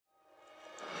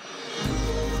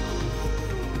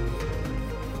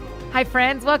Hi,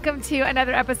 friends. Welcome to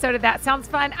another episode of That Sounds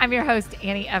Fun. I'm your host,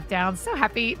 Annie F. Downs. So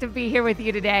happy to be here with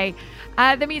you today.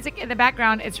 The music in the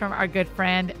background is from our good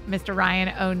friend, Mr.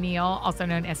 Ryan O'Neal, also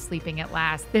known as Sleeping at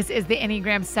Last. This is the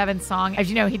Enneagram 7 song. As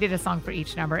you know, he did a song for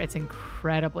each number. It's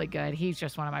incredibly good. He's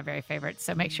just one of my very favorites.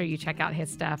 So make sure you check out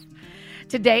his stuff.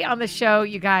 Today on the show,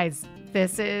 you guys,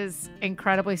 this is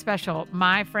incredibly special.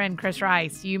 My friend, Chris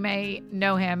Rice, you may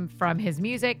know him from his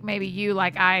music. Maybe you,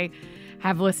 like I,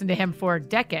 have listened to him for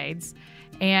decades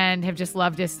and have just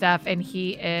loved his stuff. And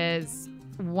he is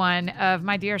one of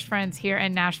my dearest friends here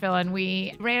in Nashville. And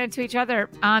we ran into each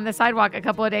other on the sidewalk a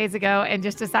couple of days ago and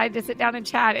just decided to sit down and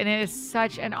chat. And it is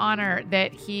such an honor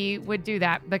that he would do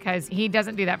that because he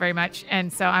doesn't do that very much.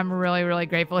 And so I'm really, really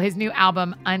grateful. His new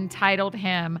album, Untitled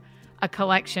Hymn, a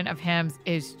collection of hymns,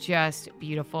 is just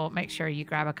beautiful. Make sure you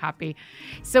grab a copy.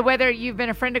 So whether you've been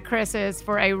a friend of Chris's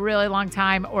for a really long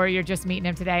time or you're just meeting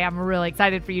him today, I'm really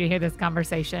excited for you to hear this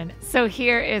conversation. So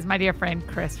here is my dear friend,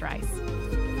 Chris Rice.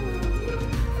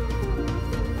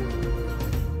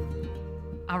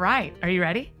 All right. Are you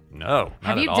ready? No,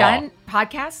 Have you not at done all.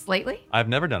 podcasts lately? I've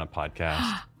never done a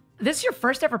podcast. This is your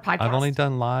first ever podcast? I've only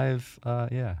done live,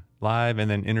 live,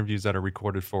 and then interviews that are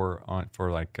recorded for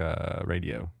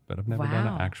radio. But I've never done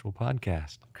Wow. an actual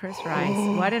podcast. Chris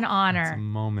Rice, what an honor. It's a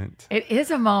moment. It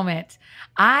is a moment.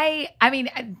 I mean,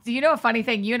 do you know a funny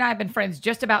thing? You and I have been friends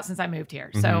just about since I moved here.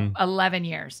 So 11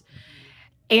 years.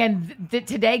 And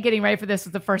today getting ready for this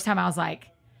was the first time I was like,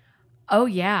 oh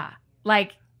yeah.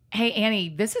 Like, hey, Annie,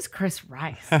 this is Chris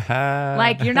Rice.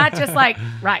 Like, you're not just like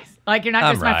Rice. Like, you're not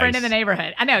I'm just my friend Rice. in the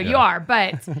neighborhood. I know you are,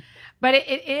 but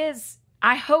it is,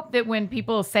 I hope that when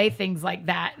people say things like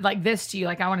that, like this to you,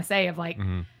 like I want to say of like,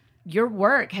 your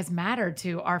work has mattered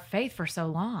to our faith for so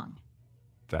long.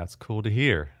 That's cool to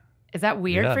hear. Is that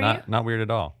weird for you? Not weird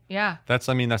at all. Yeah. That's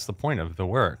the point of the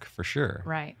work for sure.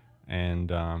 Right.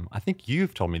 And I think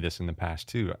you've told me this in the past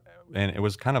too. And it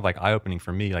was kind of like eye-opening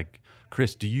for me. Like,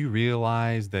 Chris, do you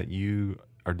realize that you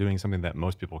are doing something that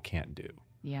most people can't do?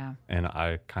 Yeah. And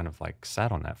I kind of like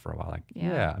sat on that for a while. Like,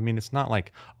 Yeah. I mean, it's not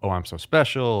like, oh, I'm so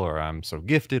special or I'm so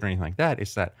gifted or anything like that.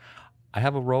 It's that I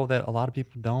have a role that a lot of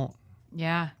people don't.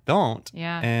 Yeah.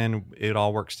 Yeah. And it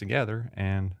all works together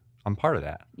and I'm part of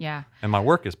that. Yeah. And my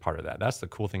work is part of that. That's the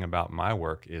cool thing about my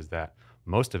work is that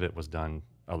most of it was done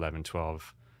 11,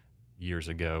 12 years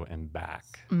ago and back.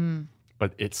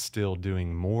 But it's still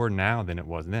doing more now than it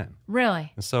was then.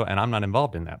 Really? And I'm not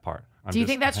involved in that part. Do you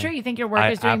think that's true? You think your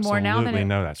work is doing more now than I absolutely it?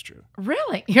 know that's true.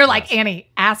 Really? You're like,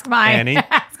 Annie, ask my Annie?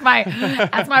 ask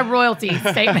my royalty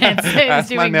statements. It's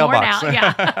Ask my doing more mailbox. now.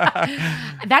 Yeah.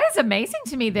 That is amazing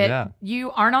to me that Yeah.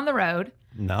 you aren't on the road.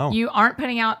 No. You aren't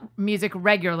putting out music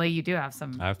regularly. You do have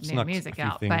some I've new snuck music a few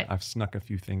out. things, But I've snuck a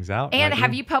few things out. and lately,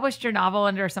 have you published your novel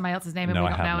under somebody else's name and No, we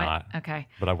I don't have know not. it? Okay.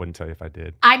 But I wouldn't tell you if I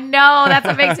did. I know that's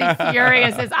what makes me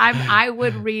furious. Is I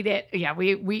would read it. Yeah,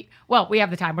 we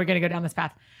have the time. We're going to go down this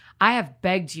path. I have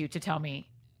begged you to tell me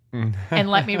and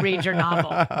let me read your novel,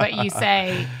 but you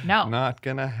say no. Not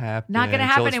gonna happen. Not gonna until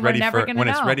happen, it's and we're ready never for- gonna When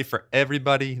it's know. ready for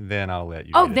everybody, then I'll let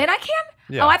you. Oh, read then it. I can.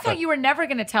 Yeah, Oh, I thought but- you were never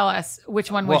going to tell us which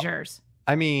one was Well, yours.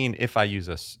 I mean, if I use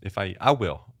I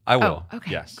will. I will. Oh,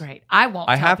 okay. Yes. Great. I won't.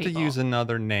 I tell have people. to use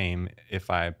another name if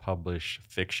I publish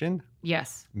fiction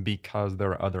Yes. because there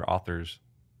are other authors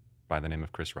by the name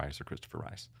of Chris Rice or Christopher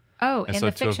Rice. Oh, And in so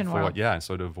the to fiction avoid, world. yeah, and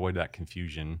so to avoid that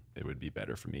confusion, it would be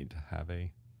better for me to have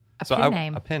a pen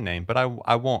name. A pen name, but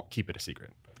I won't keep it a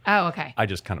secret. Oh, okay. I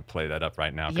just kind of play that up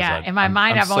right now. 'cause Yeah. I- In my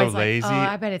mind, I'm I've so always lazy. like,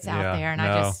 oh, I bet it's out Yeah, there, and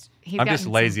no. he's I'm gotten just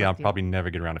some lazy. I'll book deal. probably never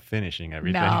get around to finishing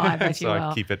everything. No, I bet so you will.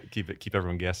 I keep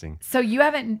everyone guessing. So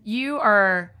you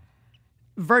are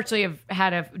virtually have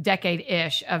had a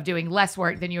decade-ish of doing less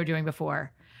work than you were doing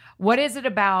before. What is it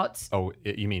about? Oh,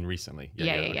 you mean recently?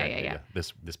 Yeah.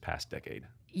 This past decade.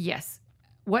 Yes.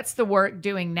 What's the work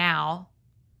doing now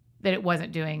that it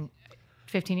wasn't doing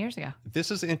 15 years ago? This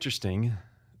is interesting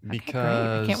Okay,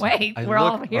 because great. I can't wait. I We're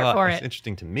all here for It's it.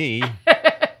 interesting to me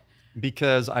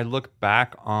because I look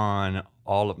back on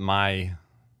all of my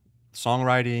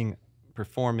songwriting,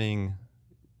 performing,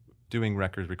 doing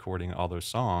records, recording all those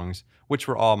songs, which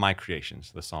were all my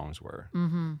creations. The songs were,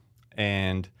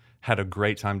 and had a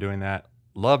great time doing that.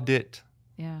 Loved it.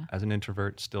 Yeah. As an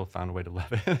introvert, still found a way to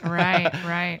love it.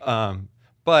 Right.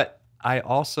 But I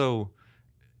also,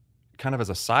 kind of as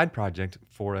a side project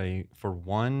for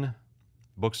one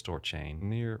bookstore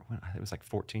chain it was like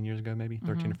 14 years ago, maybe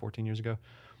 13 or 14 years ago.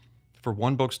 For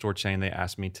one bookstore chain, they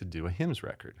asked me to do a hymns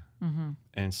record.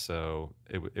 And so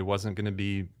it wasn't going to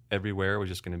be everywhere. It was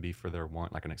just going to be for their one,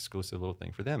 like an exclusive little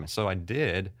thing for them. And so I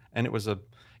did, and it was a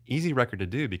easy record to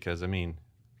do because, I mean,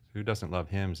 who doesn't love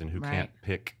hymns and who can't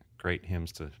pick great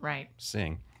hymns to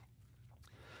sing?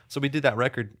 So we did that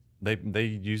record. They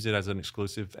used it as an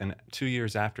exclusive, and 2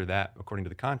 years after that, according to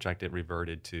the contract, it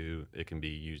reverted to it can be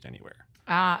used anywhere.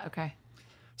 Ah, okay.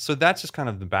 So that's just kind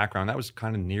of the background. That was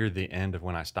kind of near the end of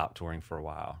when I stopped touring for a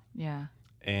while. Yeah.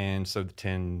 And so the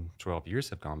 10, 12 years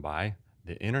have gone by.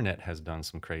 The internet has done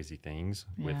some crazy things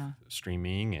with Yeah.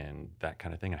 streaming and that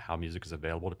kind of thing, and how music is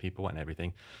available to people and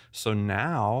everything. So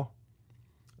now,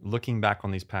 looking back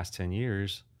on these past 10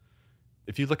 years,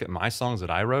 if you look at my songs that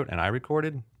I wrote and I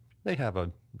recorded, they have a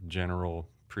general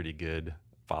pretty good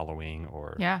following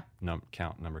or Yeah. number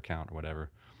count or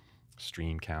whatever,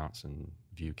 stream counts and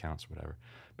view counts or whatever.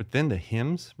 But then the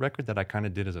Hymns record that I kind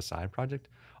of did as a side project,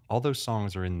 all those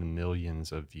songs are in the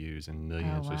millions of views and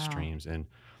millions wow. of streams. And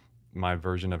my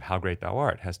version of How Great Thou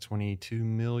Art has 22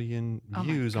 million Oh my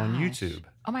views on gosh. YouTube.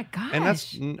 Oh my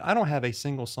gosh. And I don't have a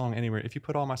single song anywhere. If you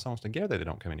put all my songs together, they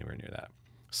don't come anywhere near that.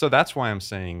 So that's why I'm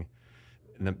saying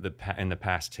in the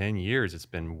past 10 years, it's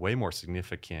been way more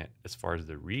significant as far as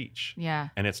the reach. Yeah.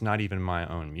 And it's not even my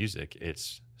own music.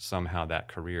 It's somehow that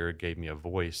career gave me a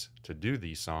voice to do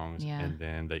these songs, Yeah. and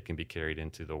then they can be carried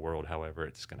into the world however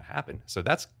it's going to happen. So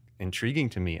that's intriguing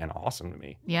to me and awesome to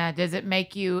me. Yeah. Does it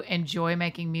make you enjoy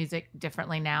making music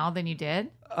differently now than you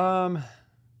did?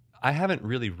 I haven't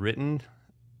really written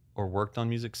or worked on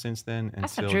music since then.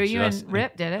 That's until not true. You just- and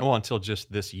Rip did it. Well, until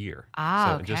just this year.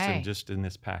 Ah, so okay. just in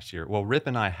this past year. Well, Rip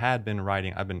and I had been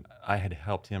writing. I had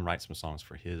helped him write some songs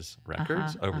for his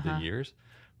records over the years.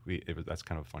 That's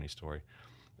kind of a funny story.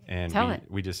 And Tell it.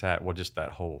 we just had just that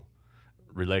whole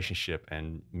relationship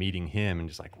and meeting him and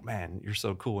just like, man, you're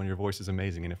so cool and your voice is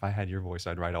amazing. And if I had your voice,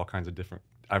 I'd write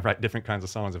different kinds of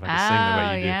songs if I could sing the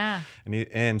way you do. Yeah.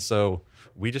 And so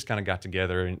we just kind of got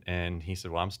together and he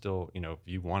said, well, I'm still, if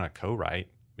you want to co-write,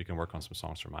 we can work on some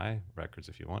songs for my records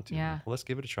if you want to. Yeah. Well, let's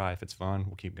give it a try. If it's fun,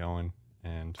 we'll keep going.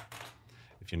 And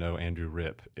if you know Andrew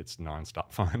Rip, it's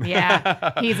nonstop fun.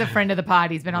 Yeah. He's a friend of the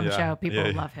pod. He's been on the Yeah, show. People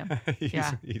yeah. love him. he's,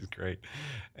 Yeah. he's great.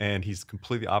 And he's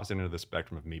completely opposite end of the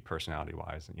spectrum of me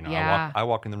personality-wise. Yeah. I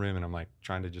walk in the room and I'm like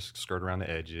trying to just skirt around the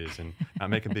edges and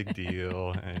not make a big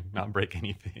deal and not break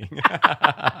anything.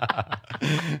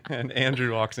 And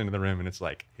Andrew walks into the room and it's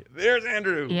like, there's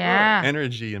Andrew. Yeah.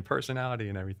 Energy and personality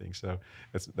and everything. So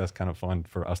that's kind of fun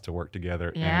for us to work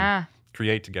together. Yeah. And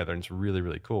create together, and it's really,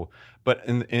 really cool. But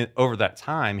over that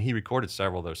time, he recorded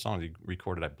several of those songs. He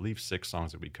recorded, I believe, 6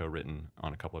 songs that we co-written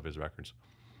on a couple of his records.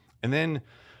 And then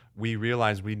we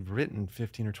realized we'd written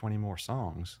 15 or 20 more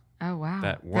songs Oh, wow.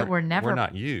 that were never were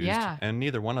not used. Yeah. And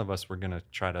neither one of us were going to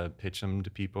try to pitch them to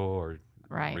people or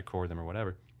Right. record them or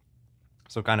whatever.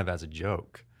 So kind of as a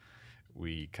joke,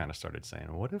 we kind of started saying,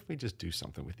 well, what if we just do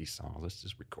something with these songs? Let's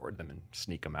just record them and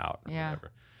sneak them out or Yeah.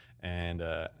 whatever. And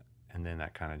then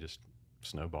that kind of just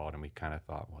snowballed, and we kind of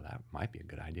thought, well, that might be a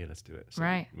good idea. Let's do it. So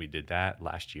Right. we did that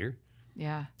last year,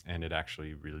 Yeah. and it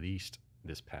actually released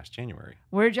this past January.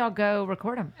 Where'd y'all go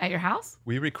record them? At your house?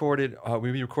 We recorded all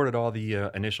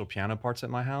the initial piano parts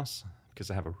at my house because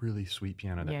I have a really sweet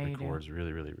piano that Yeah, you do. records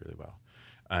really, really, really well.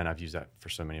 And I've used that for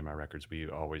so many of my records.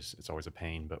 It's always a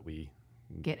pain, but we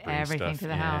Get bring everything stuff to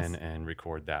the in house. and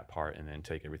record that part and then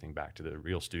take everything back to the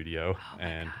real studio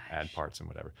and add parts and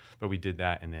whatever. But we did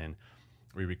that, and then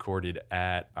we recorded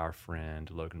at our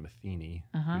friend Logan Matheny,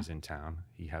 who's in town.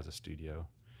 He has a studio,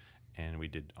 and we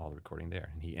did all the recording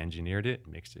there. And he engineered it,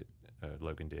 mixed it.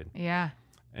 Logan did. Yeah.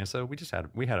 And so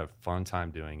we had a fun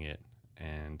time doing it,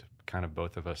 and kind of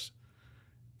both of us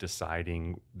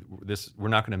deciding we're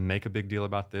not going to make a big deal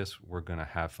about this. We're going to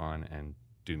have fun and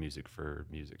do music for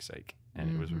music's sake.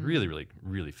 And it was really, really,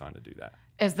 really fun to do that.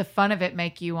 Does the fun of it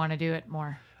make you want to do it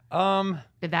more?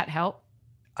 Did that help?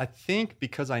 I think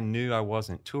because I knew I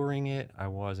wasn't touring it, I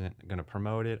wasn't going to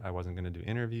promote it, I wasn't going to do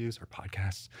interviews or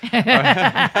podcasts.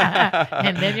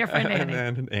 And then your friend Annie.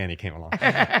 And then Annie came along.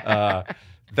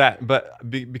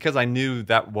 Because I knew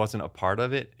that wasn't a part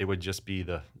of it, it would just be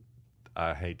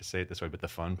I hate to say it this way, but the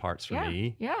fun parts for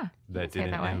me Yeah. that say it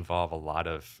didn't that way. involve a lot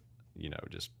of,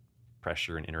 just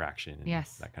pressure and interaction and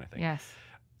that kind of thing. Yes.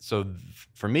 So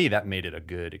for me, that made it a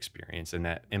good experience. And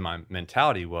that in my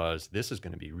mentality was, this is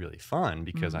going to be really fun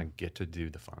because I get to do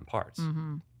the fun parts.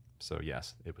 Mm-hmm. So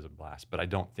yes, it was a blast. But I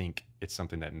don't think it's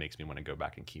something that makes me want to go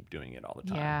back and keep doing it all the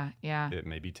time. Yeah. Yeah. It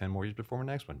may be 10 more years before my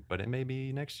next one, but it may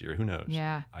be next year. Who knows?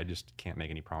 Yeah. I just can't make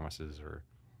any promises or.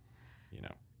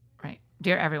 Right.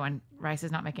 Dear everyone, Rice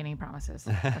is not making any promises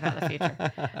about the future.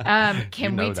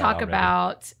 Can You know we that talk already.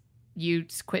 about you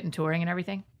quitting touring and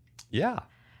everything? Yeah.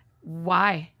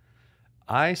 Why?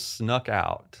 I snuck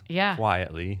out Yeah.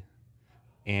 quietly.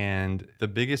 And the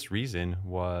biggest reason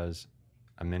was,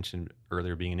 I mentioned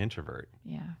earlier, being an introvert.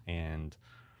 Yeah. And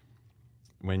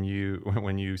when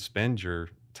you spend your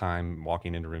time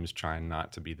walking into rooms trying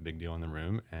not to be the big deal in the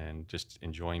room and just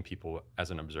enjoying people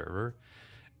as an observer,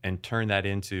 and turn that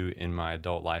into in my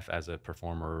adult life as a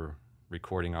performer,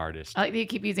 recording artist. I like that you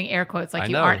keep using air quotes like I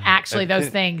you know. aren't actually those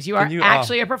things. You are you-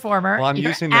 actually a performer. Well, I'm You're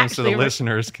using them so the actually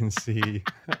listeners can see.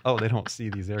 Oh, they don't see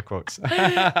these air quotes. You're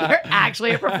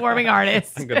actually a performing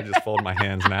artist. I'm going to just fold my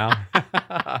hands now.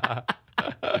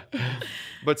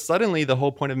 But suddenly the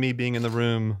whole point of me being in the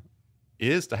room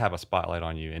is to have a spotlight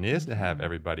on you and is to have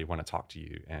everybody want to talk to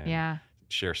you and Yeah.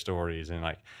 share stories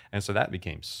and so that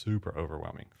became super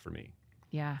overwhelming for me.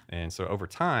 Yeah. And so over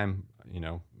time,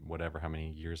 whatever, how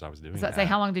many years I was doing Does that say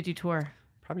how long did you tour?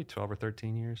 probably 12 or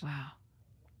 13 years. Wow.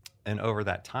 And over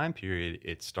that time period,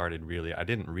 it started really, I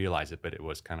didn't realize it, but it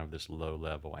was kind of this low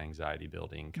level anxiety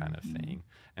building kind of thing.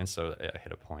 And so I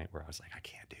hit a point where I was like, I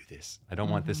can't do this. I don't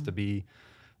want this to be,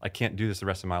 I can't do this the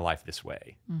rest of my life this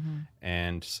way.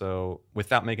 And so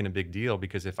without making a big deal,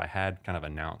 because if I had kind of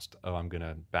announced, oh, I'm going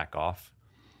to back off,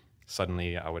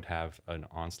 suddenly I would have an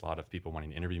onslaught of people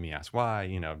wanting to interview me, ask why,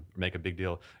 make a big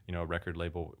deal. A record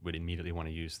label would immediately want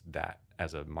to use that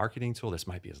as a marketing tool. This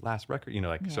might be his last record,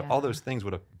 so all those things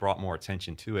would have brought more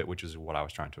attention to it, which is what I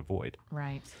was trying to avoid.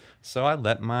 Right. So I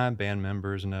let my band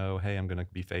members know, hey, I'm going to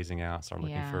be phasing out, start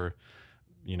looking for,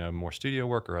 more studio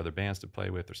work or other bands to play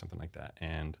with or something like that.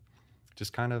 And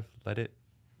just kind of let it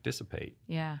dissipate.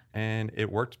 Yeah. And it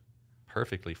worked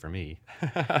perfectly for me.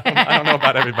 I don't know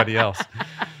about everybody else.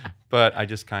 But I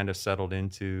just kind of settled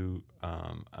into,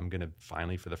 I'm going to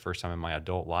finally, for the first time in my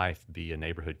adult life, be a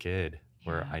neighborhood kid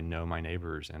where I know my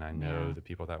neighbors and I know the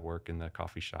people that work in the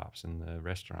coffee shops and the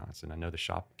restaurants and I know the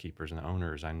shopkeepers and the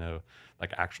owners. I know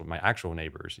my actual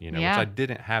neighbors, which I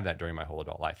didn't have that during my whole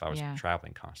adult life. I was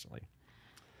traveling constantly.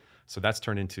 So that's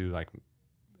turned into like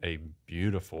a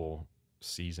beautiful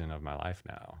season of my life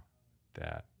now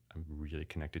that I'm really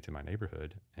connected to my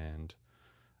neighborhood and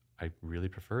I really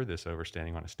prefer this over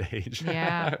standing on a stage.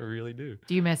 Yeah. I really do.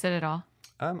 Do you miss it at all?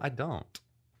 I don't.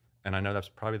 And I know that's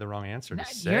probably the wrong answer to No,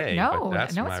 say, no, but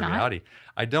that's no, my it's not. reality.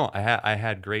 I don't. I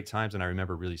had great times and I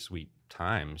remember really sweet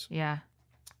times, Yeah.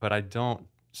 but I don't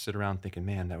sit around thinking,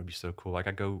 man, that would be so cool. Like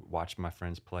I go watch my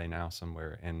friends play now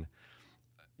somewhere and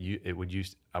I would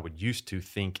used to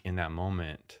think in that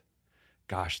moment,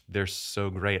 gosh, they're so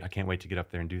great. I can't wait to get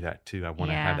up there and do that too. I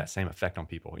want to have that same effect on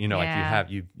people. Like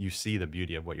you see the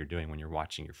beauty of what you're doing when you're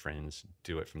watching your friends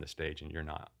do it from the stage and you're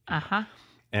not. Uh-huh.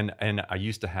 And I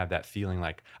used to have that feeling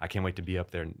like, I can't wait to be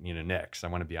up there, next. I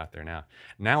want to be out there now.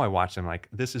 Now I watch them like,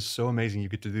 this is so amazing. You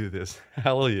get to do this.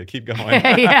 Hallelujah. Keep going.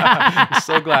 I'm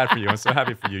so glad for you. I'm so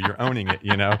happy for you. You're owning it,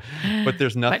 But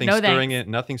there's nothing stirring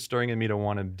in me to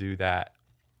want to do that.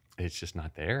 It's just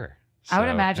not there. I would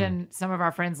imagine some of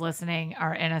our friends listening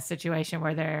are in a situation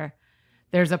where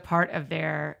there's a part of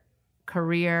their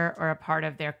career or a part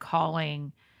of their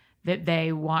calling that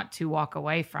they want to walk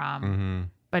away from,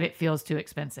 but it feels too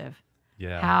expensive.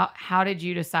 Yeah. How did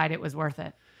you decide it was worth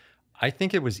it? I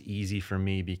think it was easy for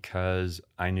me because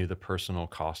I knew the personal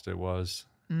cost it was.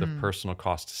 The personal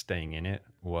cost to staying in it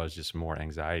was just more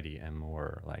anxiety and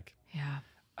more like,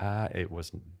 it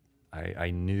was, I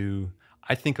knew,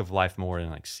 I think of life more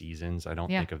in like seasons. I don't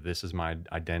think of this as my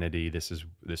identity. This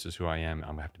is who I am.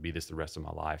 I'm gonna have to be this the rest of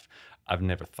my life. I've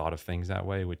never thought of things that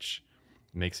way, which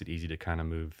makes it easy to kind of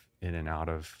move in and out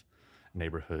of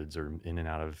neighborhoods or in and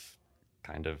out of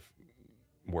kind of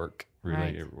work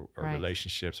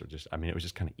relationships or just, it was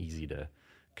just kind of easy to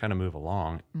kind of move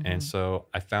along. And so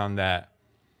I found that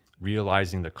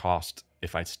realizing the cost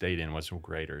if I stayed in was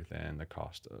greater than the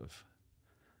cost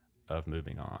of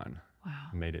moving on. Wow.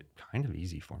 Made it kind of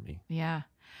easy for me. Yeah.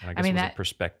 And I guess it was a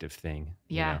perspective thing.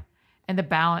 Yeah. And the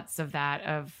balance of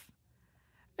that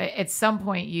at some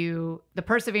point the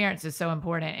perseverance is so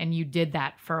important and you did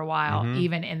that for a while,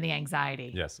 even in the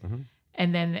anxiety. Yes.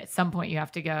 And then at some point you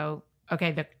have to go,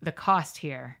 okay, the cost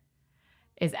here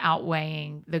is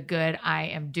outweighing the good I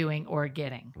am doing or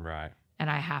getting. Right. And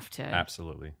I have to.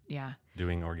 Absolutely. Yeah.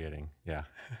 Doing or getting. Yeah.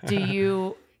 Do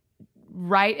you,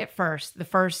 right at first, the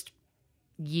first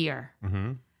year,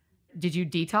 did you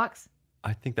detox?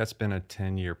 I think that's been a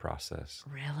 10-year process.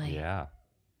 Really? Yeah.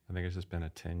 I think it's just been a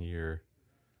 10-year,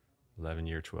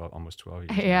 11-year, 12, almost 12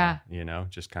 years. Yeah. Now,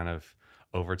 just kind of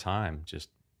over time, just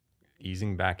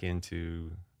easing back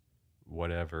into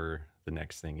whatever the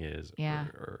next thing is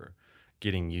or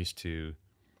getting used to.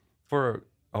 For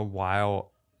a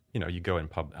while, you go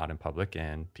out in public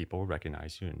and people will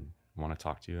recognize you and want to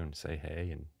talk to you and say hey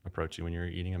and approach you when you're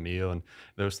eating a meal, and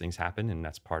those things happen, and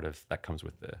that's part of that comes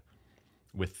with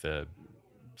the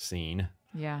scene.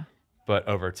 Yeah. But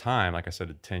over time, like I said,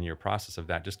 a 10-year process of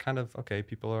that, just kind of, okay,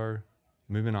 people are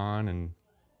moving on and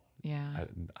Yeah.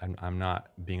 I'm not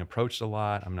being approached a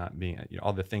lot. I'm not being,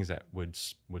 all the things that would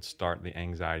start the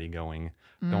anxiety going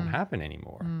don't happen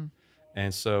anymore.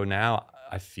 And so now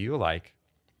I feel like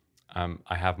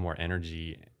I have more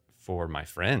energy for my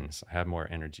friends. I have more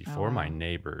energy for my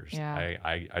neighbors. Yeah.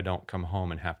 I don't come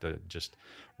home and have to just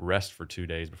rest for 2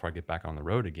 days before I get back on the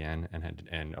road again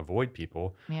and avoid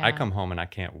people. Yeah. I come home and I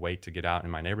can't wait to get out in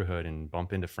my neighborhood and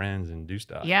bump into friends and do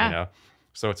stuff. Yeah.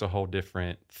 So it's a whole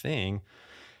different thing.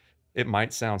 It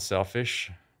might sound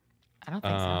selfish, I don't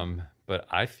think so. but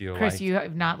I feel Chris, like you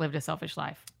have not lived a selfish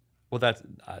life. well, that's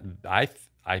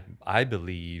I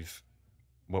believe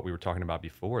what we were talking about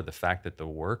before. The fact that the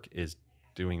work is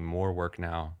doing more work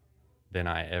now than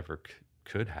I ever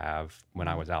could have when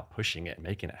I was out pushing it,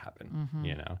 making it happen.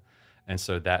 And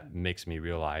so that makes me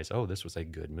realize, oh, this was a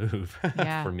good move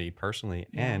Yeah. for me personally,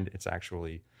 and it's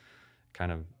actually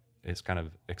kind of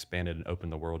expanded and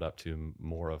opened the world up to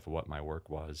more of what my work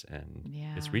was, and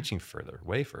it's reaching further,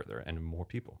 way further, and more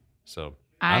people. So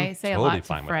I I'm say totally a lot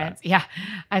fine to with friends. that. Yeah.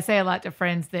 I say a lot to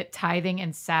friends that tithing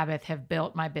and Sabbath have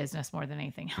built my business more than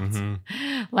anything else.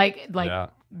 like Yeah.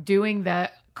 doing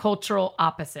the cultural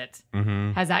opposite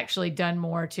Mm-hmm. has actually done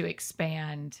more to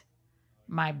expand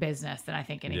my business than I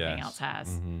think anything Yes. else has.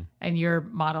 Mm-hmm. And you're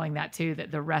modeling that too,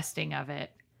 that the resting of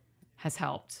it has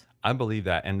helped. I believe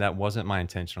that, and that wasn't my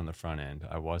intention on the front end.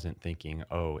 I wasn't thinking,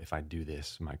 oh, if I do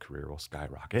this, my career will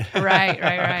skyrocket.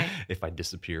 Right. If I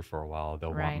disappear for a while,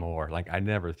 they'll Right. want more. Like it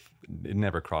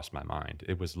never crossed my mind.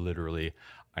 It was literally,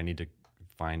 I need to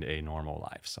find a normal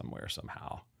life somewhere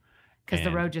somehow. Because the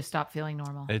And road just stopped feeling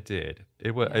normal. It did.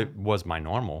 It was my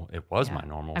normal. It was Yeah. my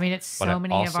normal. I mean, it's but so I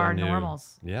many of also our knew-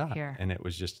 normals Yeah. here. And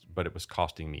but it was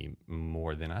costing me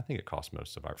more than I think it cost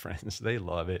most of our friends. They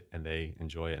love it and they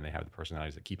enjoy it and they have the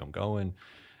personalities that keep them going.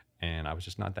 And I was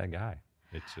just not that guy.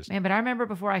 It's just, Man, but I remember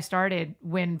before I started,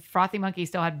 when Frothy Monkey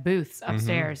still had booths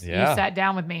upstairs, Yeah. you sat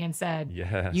down with me and said,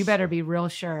 yes. you better be real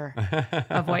sure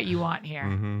of what you want here,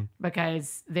 Mm-hmm.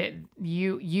 because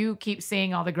you keep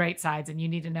seeing all the great sides, and you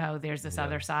need to know there's this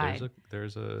other side.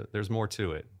 There's more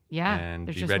to it. Yeah, And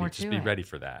there's be just ready. more Just to be it. ready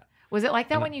for that. Was it like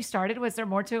that when you started? Was there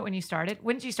more to it when you started?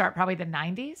 When did you start? Probably the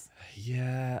 90s?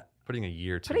 Yeah. Putting a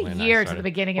year to Put a when I year to started. the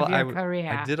beginning of Well, your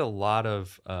career. I did a lot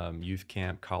of youth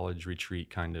camp, college retreat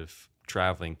kind of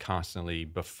traveling constantly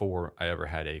before I ever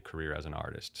had a career as an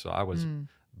artist. So I was,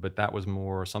 but that was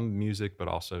more some music, but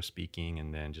also speaking,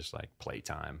 and then just like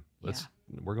playtime.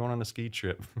 We're going on a ski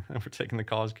trip. We're taking the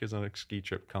college kids on a ski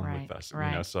trip. Come with us.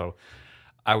 Right. So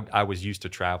I was used to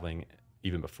traveling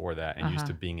even before that, and used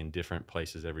to being in different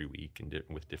places every week and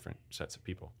with different sets of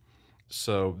people.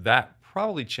 So that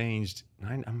probably changed.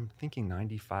 I'm thinking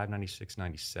 95, 96,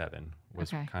 97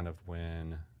 was Okay. kind of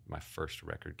when my first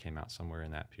record came out, somewhere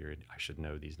in that period. I should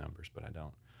know these numbers, but I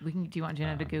don't. Do you want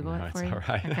Jenna to Google No, it for it's you? all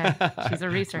right. Okay. She's a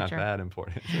Not researcher. that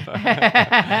important.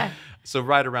 So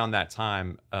right around that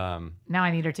time, Now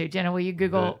I need her to. Jenna, will you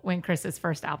Google when Chris's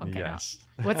first album came yes.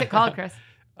 out? What's it called, Chris?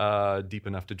 Deep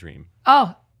Enough to Dream.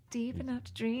 Oh, Deep Enough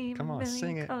to Dream. Come on, a million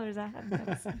sing it. Colors I have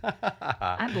never seen.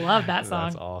 I love that song.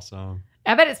 That's awesome.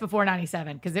 I bet it's before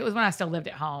 97, because it was when I still lived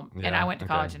at home, and Yeah, I went to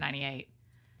okay. college in 98.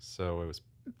 So it was.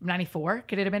 94?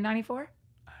 Could it have been 94?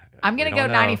 I'm going we to go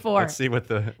don't know. 94. Let's see what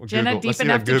the Jenna, Google, Deep let's see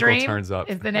Enough what to Google Dream turns up.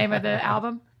 is the name of the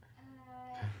album.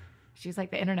 She's like,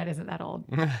 the internet isn't that old.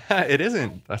 It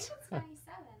isn't. That's It's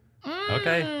 97.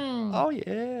 okay. Mm. Oh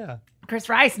yeah. Chris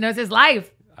Rice knows his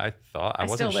life. I thought I I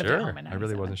still wasn't lived at sure. home in I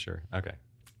really 97. wasn't sure. Okay.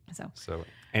 So So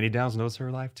Annie Downs knows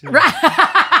her life too.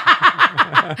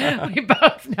 we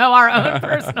both know our own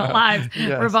personal lives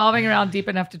Yes. revolving around Deep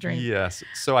Enough to Dream. Yes.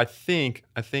 So I think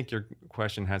your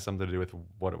question had something to do with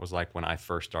what it was like when I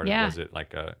first started. Yeah. Was it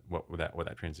like what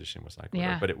that transition was like?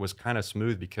 Yeah. But it was kind of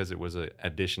smooth because it was an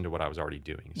addition to what I was already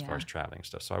doing as far Yeah. as traveling and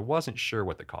stuff. So I wasn't sure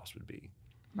what the cost would be.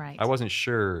 Right. I wasn't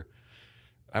sure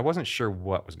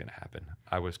what was going to happen.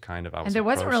 I was And there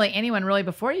wasn't approached- really anyone really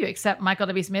before you except Michael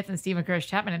W. Smith and Stephen Curtis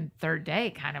Chapman in Third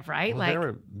Day, kind of, right? Well,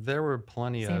 like there were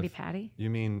plenty Sandy of. Patty. You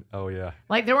mean? Oh yeah.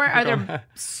 Like there weren't other There-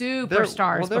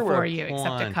 superstars there before were you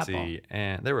except a couple. plenty,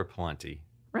 and there were plenty.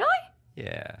 Really?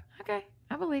 Yeah. Okay.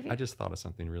 I believe you. I just thought of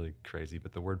something really crazy,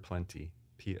 but the word plenty,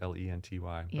 PLENTY,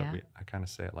 Yeah. but I kind of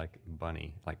say it like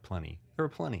bunny, like plenty. There were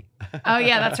plenty. Oh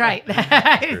yeah, that's right.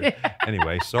 True.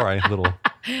 Anyway, sorry, little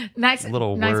nice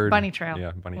word. bunny trail.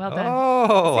 Yeah, bunny. Well done.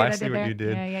 Oh, I what see what there? you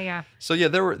did. Yeah. So yeah,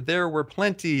 there were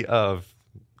plenty of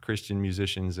Christian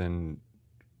musicians, and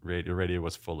radio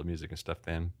was full of music and stuff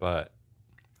then. But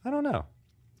I don't know.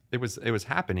 It was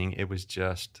happening. It was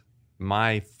just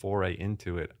my foray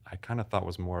into it. I kind of thought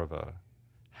was more of a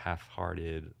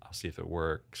half-hearted. I'll see if it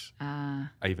works. I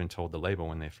even told the label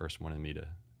when they first wanted me to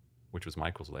which was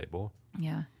Michael's label.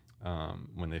 Yeah.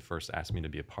 When they first asked me to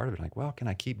be a part of it, like, well, can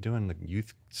I keep doing the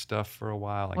youth stuff for a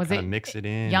while? Like, Was kind it of mix it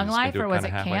in. Young just Life, do it or was kinda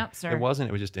it halfway. camps, or- It wasn't.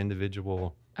 It was just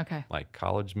individual, Okay. like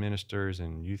college ministers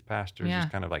and youth pastors. Yeah.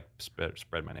 Just kind of like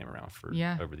spread my name around for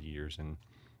Yeah. over the years, and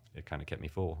it kind of kept me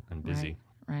full and busy.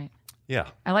 Right. Yeah.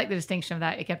 I like the distinction of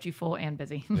that. It kept you full and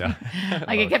busy. Yeah.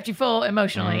 Like it kept you full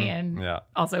emotionally and Yeah.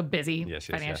 also busy Yes,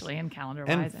 financially and calendar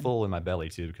And wise. full in my belly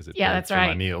too, because it Yeah, paid that's for right.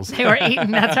 my meals. They were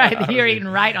eating. That's right. You were eating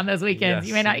right on those weekends. Yes,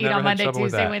 You may not eat never on had Monday, trouble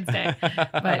with Tuesday, that. Wednesday,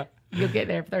 but you'll get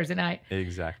there Thursday night.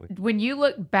 Exactly. When you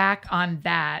look back on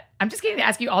that, I'm just getting to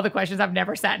ask you all the questions I've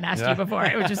never sat and asked Yeah. you before.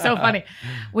 It was just so funny.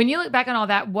 When you look back on all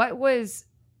that, what was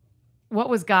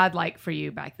God like for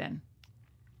you back then?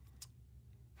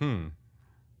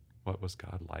 What was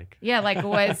God like? Yeah, like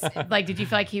did you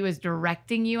feel like he was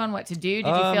directing you on what to do? Did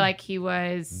you feel like he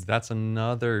was? That's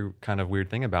another kind of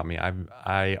weird thing about me.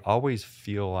 I always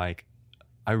feel like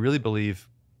I really believe,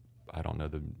 I don't know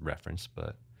the reference,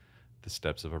 but the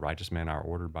steps of a righteous man are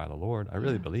ordered by the Lord. I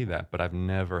really believe that, but I've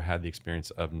never had the experience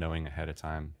of knowing ahead of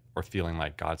time or feeling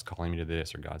like God's calling me to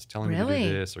this, or God's telling me to Really?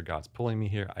 do this, or God's pulling me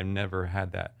here. I've never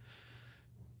had that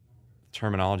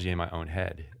terminology in my own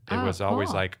head. It Oh, was always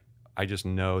cool. like, I just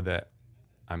know that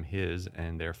I'm his,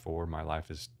 and therefore my life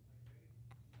is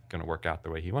going to work out the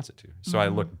way he wants it to. So I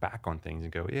look back on things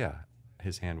and go, yeah,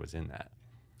 his hand was in that.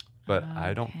 But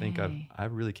I don't think Okay. I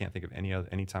really can't think of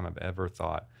any time I've ever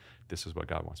thought, this is what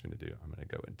God wants me to do. I'm going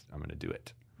to go and I'm going to do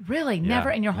it. Really? Yeah, Never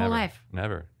in your whole never,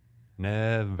 life?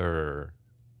 Never.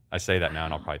 I say that now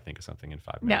and I'll probably think of something in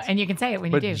 5 No, minutes. and you can say it when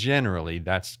But you do. generally,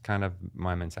 that's kind of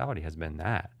my mentality has been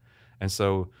that. And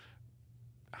so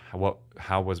what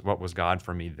was God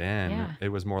for me then? Yeah. It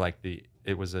was more like the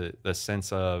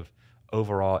sense of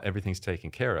overall everything's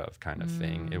taken care of kind of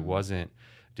thing. It wasn't,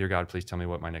 dear God, please tell me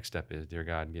what my next step is. Dear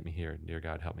God, get me here. Dear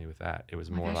God, help me with that. It was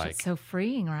Oh my more gosh, like, it's so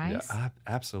freeing, right? yeah,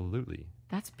 absolutely.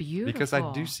 That's beautiful. Because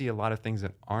I do see a lot of things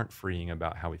that aren't freeing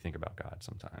about how we think about God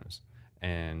sometimes.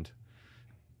 And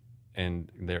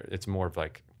there, it's more of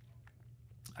like,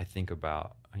 I think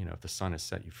about, if the Son has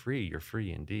set you free, you're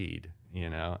free indeed,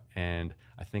 And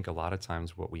I think a lot of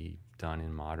times what we've done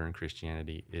in modern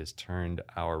Christianity is turned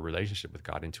our relationship with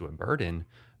God into a burden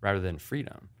rather than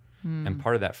freedom. And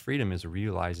part of that freedom is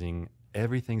realizing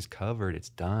everything's covered, it's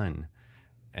done.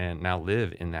 And now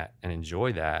live in that and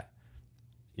enjoy that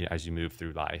as you move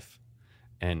through life,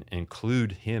 and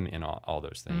include him in all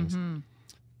those things.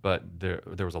 But there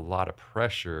was a lot of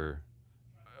pressure.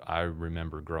 I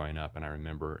remember growing up, and I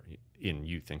remember in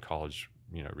youth and college,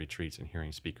 retreats and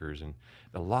hearing speakers, and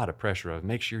a lot of pressure of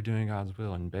make sure you're doing God's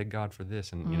will and beg God for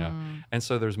this, and and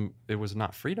so it was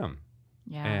not freedom.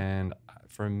 Yeah. And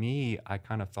for me, I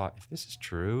kind of thought, if this is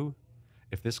true,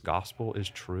 if this gospel is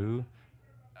true,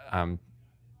 I'm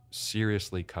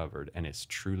seriously covered and it's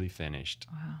truly finished.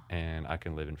 Wow. And I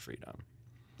can live in freedom.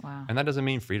 Wow. And that doesn't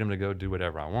mean freedom to go do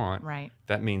whatever I want. Right.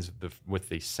 That means with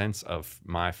the sense of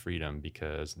my freedom,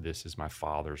 because this is my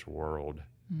Father's world.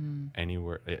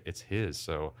 Anywhere, it's his.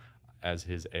 So as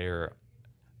his heir,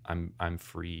 I'm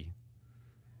free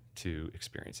to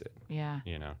experience it. Yeah.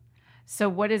 You know, So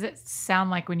what does it sound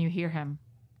like when you hear him?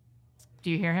 Do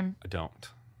you hear him? I don't.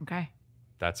 Okay.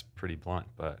 That's pretty blunt,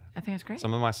 but I think it's great.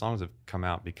 some of my songs have come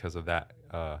out because of that.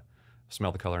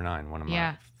 Smell the Color 9, one of my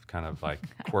Yeah. kind of like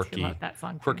I do quirky love that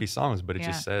song too. quirky songs, but it Yeah.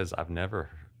 just says, I've never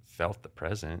felt the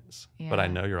presence, but I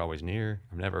Yeah. know you're always near.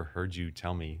 I've never heard you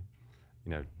tell me,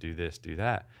 do this, do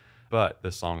that. But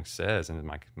the song says, and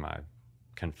my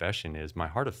confession is, my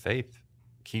heart of faith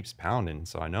keeps pounding,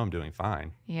 so I know I'm doing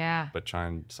fine. Yeah. But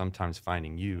sometimes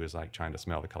finding you is like trying to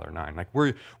smell the color 9. Like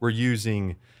we're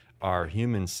using our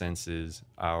human senses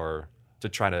to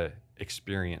try to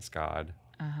experience God.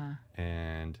 Uh-huh.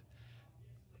 And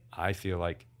I feel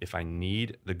like if I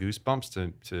need the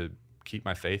goosebumps to keep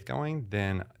my faith going,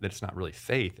 then it's not really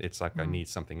faith. It's like I need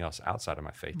something else outside of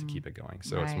my faith to keep it going.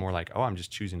 So it's Right. more like, I'm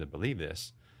just choosing to believe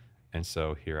this. And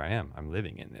so here I am. I'm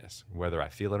living in this. Whether I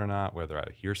feel it or not, whether I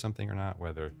hear something or not,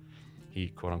 whether he,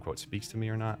 quote unquote, speaks to me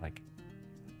or not, like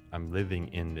I'm living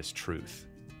in this truth.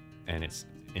 And it's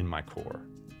in my core.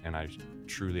 And I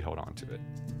truly hold on to it.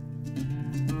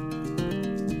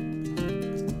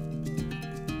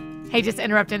 Hey, just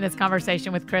interrupting this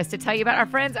conversation with Chris to tell you about our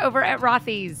friends over at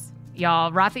Rothy's.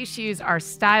 Y'all, Rothy's shoes are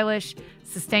stylish,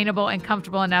 sustainable, and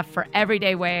comfortable enough for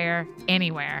everyday wear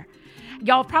anywhere.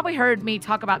 Y'all have probably heard me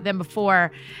talk about them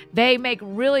before. They make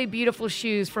really beautiful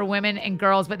shoes for women and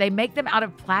girls, but they make them out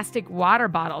of plastic water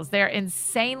bottles. They're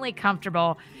insanely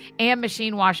comfortable and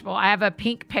machine washable. I have a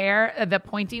pink pair, the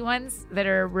pointy ones that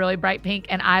are really bright pink,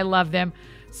 and I love them.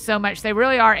 so much. They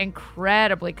really are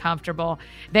incredibly comfortable.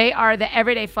 They are the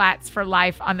everyday flats for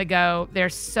life on the go. They're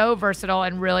so versatile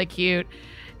and really cute.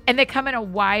 And they come in a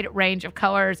wide range of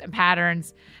colors and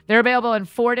patterns. They're available in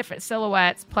 4 different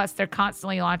silhouettes, plus they're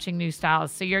constantly launching new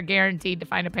styles. So you're guaranteed to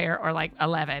find a pair or like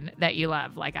 11 that you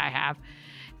love, like I have.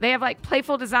 They have like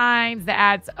playful designs that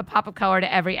adds a pop of color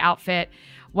to every outfit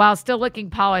while still looking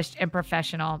polished and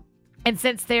professional. And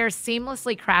since they're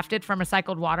seamlessly crafted from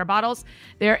recycled water bottles,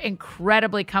 they're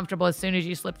incredibly comfortable as soon as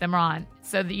you slip them on,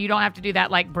 so that you don't have to do that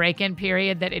like break-in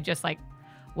period that it just like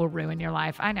will ruin your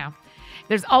life. I know.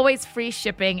 There's always free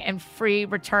shipping and free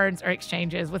returns or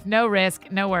exchanges with no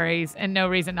risk, no worries, and no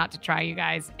reason not to try, you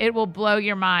guys. It will blow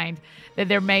your mind that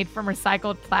they're made from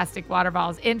recycled plastic water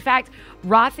bottles. In fact,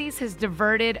 Rothy's has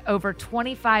diverted over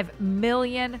 25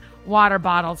 million water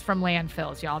bottles from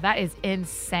landfills, y'all. That is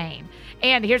insane.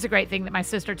 And here's a great thing that my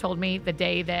sister told me the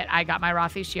day that I got my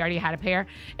Rothy's, she already had a pair,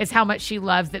 is how much she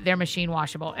loves that they're machine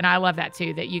washable. And I love that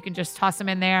too, that you can just toss them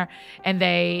in there and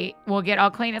they will get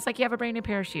all clean. It's like you have a brand new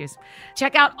pair of shoes.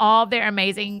 Check out all their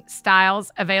amazing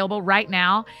styles available right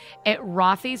now at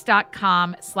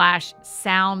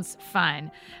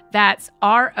rothys.com/soundsfun. That's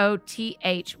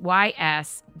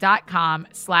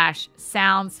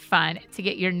ROTHYS.com/soundsfun to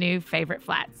get your new favorite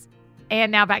flats.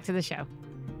 And now back to the show.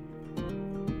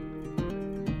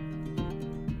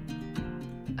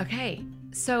 Okay,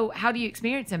 so how do you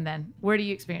experience him then? Where do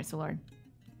you experience the Lord?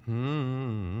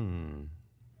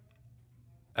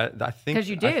 I think Because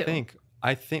you do.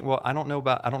 I think. Well, I don't know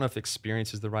if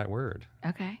experience is the right word.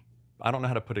 Okay. I don't know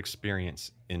how to put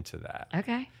experience into that.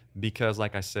 Okay. Because,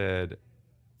 like I said,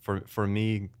 for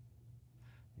me,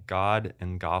 God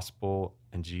and gospel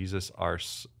and Jesus are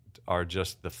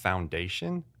just the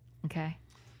foundation. Okay.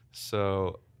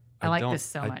 So I like this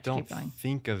so much. I don't Keep going.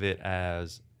 think of it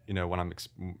as, when I'm,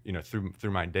 through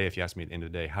my day, if you ask me at the end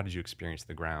of the day, how did you experience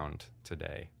the ground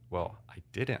today? Well, I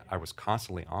didn't. I was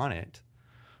constantly on it,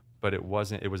 but it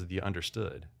was the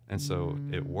understood. And so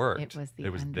it worked. It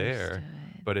was there,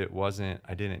 but it wasn't,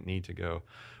 I didn't need to go,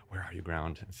 where are you,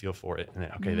 ground, and feel for it. And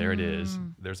then, okay, there it is.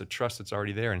 There's a trust that's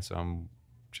already there. And so I'm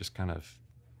just kind of,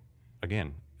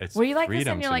 again, it's Were you like this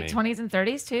freedom in your to like me. 20s and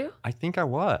 30s too? I think I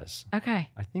was. Okay.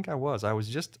 I think I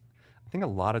think a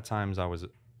lot of times I was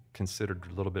considered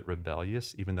a little bit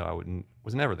rebellious, even though I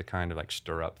was never the kind to like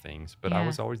stir up things, but I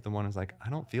was always the one who's like,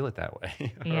 I don't feel it that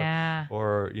way.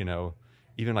 Or,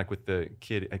 even like with a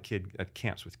kid at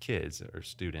camps with kids or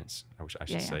students, I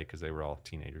should say, because they were all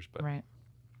teenagers, but right.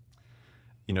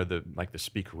 The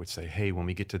speaker would say, hey, when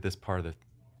we get to this part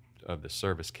of the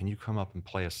service, can you come up and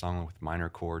play a song with minor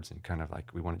chords, and kind of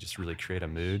like, we want to just really create a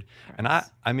mood. And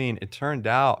I mean, it turned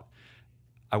out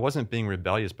I wasn't being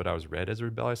rebellious, but I was read as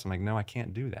rebellious. I'm like, no, I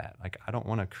can't do that. Like, I don't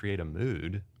want to create a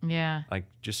mood. Yeah. Like,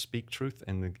 just speak truth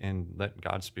and let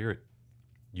God's Spirit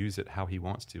use it how he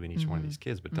wants to in each one of these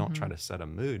kids, but don't try to set a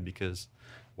mood, because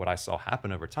what I saw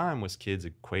happen over time was kids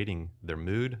equating their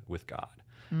mood with God.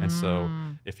 And so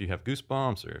if you have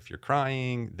goosebumps or if you're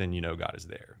crying, then God is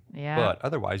there. Yeah. But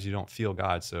otherwise, you don't feel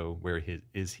God, so where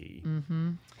is he?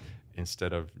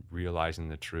 Instead of realizing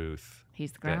the truth,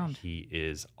 He's the ground. that he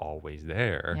is always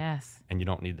there. Yes. And you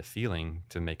don't need the feeling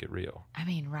to make it real. I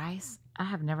mean, Rice, I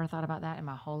have never thought about that in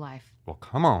my whole life. Well,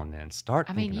 come on then. Start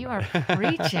I mean, thinking you about are it.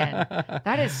 preaching.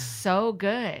 That is so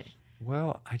good.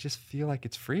 Well, I just feel like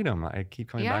it's freedom. I keep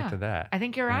coming back to that. I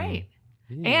think you're right.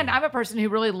 Yeah. And I'm a person who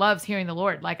really loves hearing the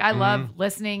Lord. Like, I love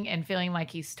listening and feeling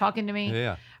like he's talking to me.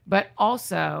 Yeah. But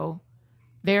also,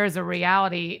 there's a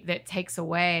reality that takes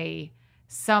away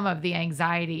some of the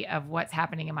anxiety of what's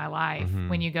happening in my life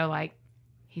when you go like,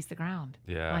 he's the ground.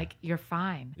 Yeah. Like, you're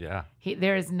fine. Yeah.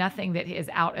 There is nothing that is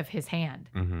out of his hand.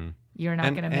 You're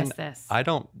not going to miss this. I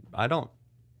don't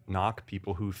knock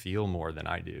people who feel more than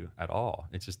I do at all.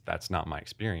 It's just, that's not my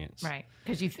experience. Right.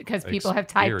 Because people have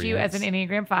typed you as an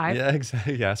Enneagram 5. Yeah,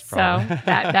 exactly. Yes, So probably.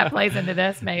 that plays into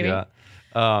this, maybe. Yeah.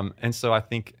 And so I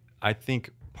think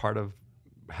part of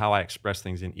how I express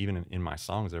things even in my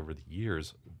songs over the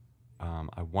years,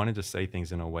 I wanted to say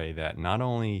things in a way that not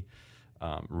only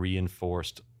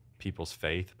reinforced people's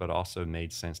faith, but also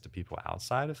made sense to people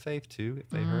outside of faith too, if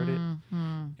they heard it.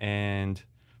 And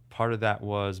part of that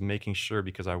was making sure,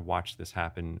 because I watched this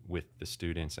happen with the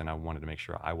students and I wanted to make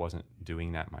sure I wasn't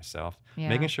doing that myself,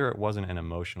 making sure it wasn't an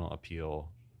emotional appeal.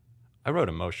 I wrote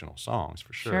emotional songs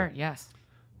for sure. Sure, yes.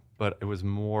 But it was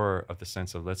more of the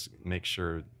sense of, let's make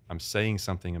sure I'm saying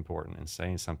something important and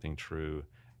saying something true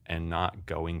and not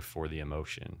going for the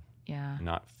emotion. Yeah.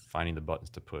 Not finding the buttons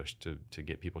to push to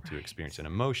get people to experience an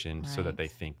emotion so that they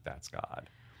think that's God.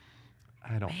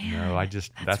 I don't know.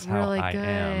 That's how really I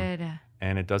am. good.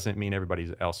 And it doesn't mean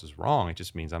everybody else is wrong. It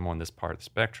just means I'm on this part of the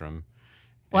spectrum.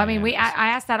 Well, I mean, And I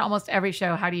ask that almost every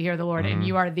show. How do you hear the Lord? And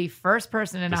you are the first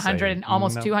person in To 100 say, and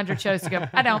almost "No." 200 shows to go,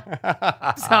 I don't.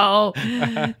 So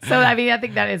I mean, I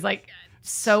think that is like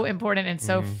so important and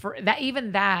so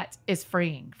that is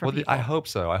freeing for Well, people. I hope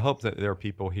so. I hope that there are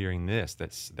people hearing this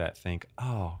that think,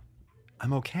 oh,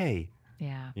 I'm okay.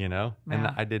 Yeah. You know, and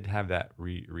Wow. I did have that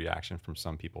reaction from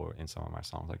some people in some of my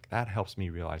songs. Like that helps me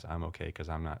realize I'm okay because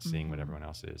I'm not seeing what everyone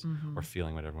else is or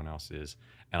feeling what everyone else is,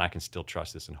 and I can still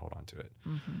trust this and hold on to it.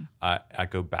 I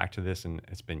go back to this, and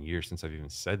it's been years since I've even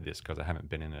said this because I haven't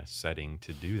been in a setting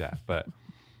to do that. But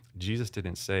Jesus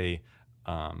didn't say,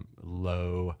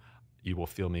 "Lo, you will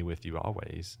feel me with you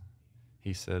always."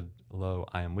 He said, "Lo,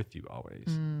 I am with you always,"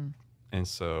 and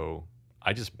so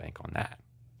I just bank on that.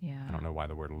 Yeah. I don't know why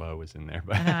the word "low" is in there,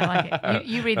 but I know, I like it.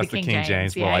 You read that's the King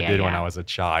James. Well, Yeah, I did when yeah. I was a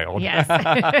child. Yes.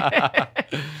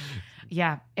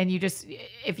 Yeah. And you just,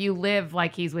 if you live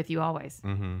like he's with you always.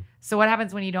 Mm-hmm. So what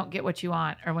happens when you don't get what you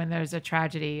want or when there's a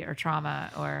tragedy or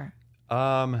trauma or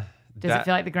does it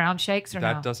feel like the ground shakes or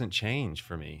that no? doesn't change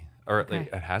for me, or Okay.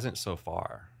 it hasn't so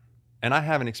far. And I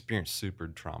haven't experienced super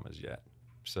traumas yet.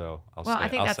 So I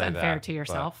think that's say unfair that, to but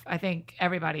yourself. I think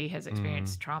everybody has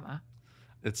experienced trauma.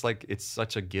 It's like, it's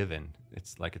such a given.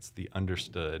 It's like, it's the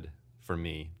understood for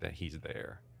me that he's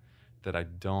there, that I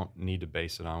don't need to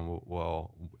base it on,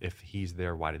 well, if he's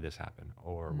there, why did this happen?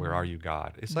 Or where are you,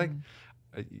 God? It's like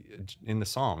in the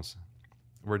Psalms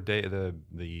where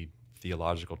the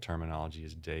theological terminology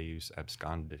is Deus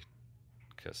abscondicus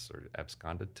or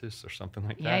absconditus or something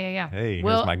like that. Yeah. Hey,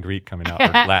 Well- here's my Greek coming out. Or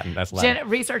Latin. That's Latin.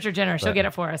 Researcher Jenner, she'll get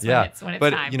it for us Yeah, when it's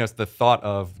but time. you know, it's the thought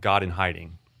of God in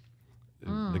hiding.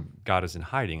 God is in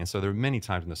hiding, and so there are many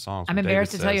times in the Psalms. I'm where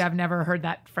embarrassed David to tell you says- I've never heard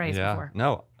that phrase before.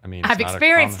 No, I mean, I've it's not a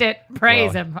experienced common- it.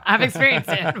 Praise Well- him. I've experienced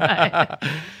it. But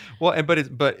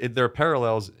Well, there are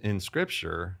parallels in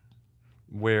Scripture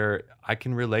where I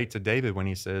can relate to David when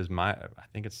he says, I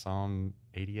think it's Psalm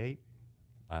 88.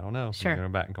 I don't know. Sure.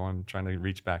 I'm trying to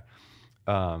reach back.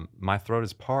 My throat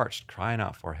is parched, crying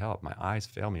out for help. My eyes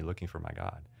fail me, looking for my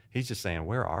God. He's just saying,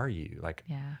 where are you? Like,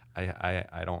 yeah.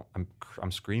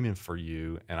 I'm screaming for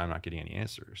you, and I'm not getting any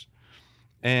answers.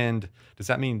 And does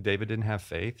that mean David didn't have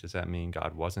faith? Does that mean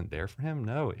God wasn't there for him?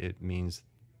 No, it means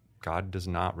God does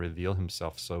not reveal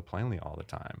himself so plainly all the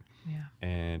time. Yeah.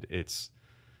 And it's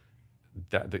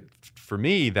for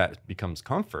me, that becomes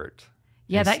comfort.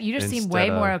 Yeah, that you just seem way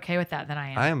instead more of- okay with that than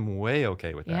I am. I am way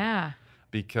okay with that. Yeah.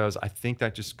 Because I think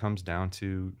that just comes down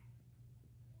to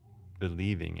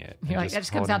believing it. and You're like, that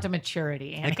just comes down to holding-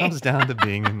 maturity, Annie. It comes down to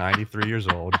being 93 years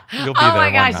old. You'll be Oh there my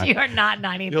one gosh, night. you are not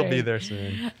 93. You'll be there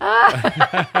soon.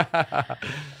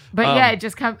 But yeah, it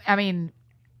just comes, I mean,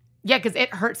 yeah, because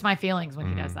it hurts my feelings when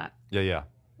he does that. Yeah.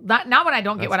 Not when I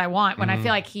don't get what That's- I want, when I feel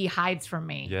like he hides from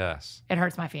me. Yes. It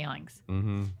hurts my feelings.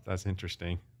 That's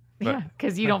interesting. Yeah,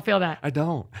 because you don't feel that. I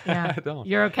don't. Yeah. I don't.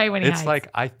 You're okay when he It's hides. like,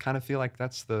 I kind of feel like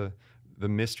that's the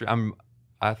mystery.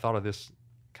 I thought of this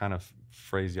kind of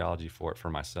phraseology for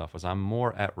myself was I'm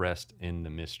more at rest in the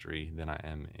mystery than I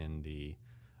am in the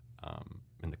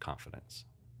confidence.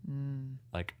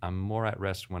 Like I'm more at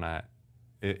rest when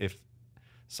if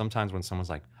sometimes when someone's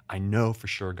like, I know for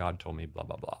sure God told me blah,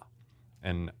 blah, blah.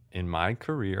 And in my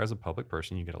career as a public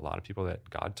person, you get a lot of people that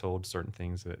God told certain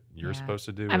things that you're Yeah. supposed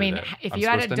to do. I or mean, that if I'm you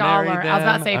had a supposed to marry dollar, I was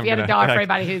about to say, if them, you had a I'm dollar for gonna-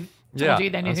 everybody who told you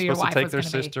they knew I'm who your supposed wife to take was their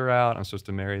going to be. sister out. I'm supposed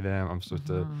to marry them. I'm supposed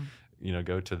to,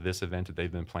 go to this event that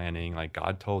they've been planning. Like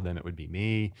God told them it would be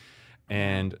me.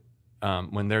 And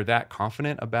when they're that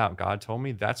confident about God told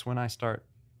me, that's when I start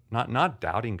not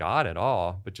doubting God at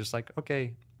all, but just like,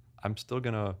 okay, I'm still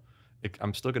gonna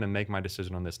make my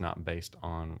decision on this not based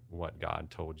on what God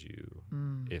told you,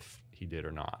 if He did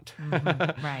or not.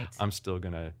 Right. I'm still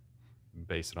gonna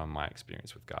base it on my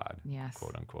experience with God, Yes.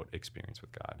 quote unquote experience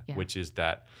with God, Yeah. which is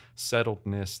that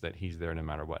settledness that He's there no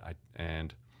matter what.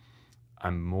 And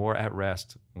I'm more at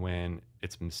rest when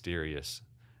it's mysterious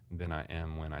than I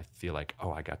am when I feel like,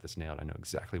 oh, I got this nailed. I know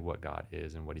exactly what God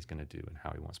is and what He's going to do and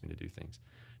how He wants me to do things.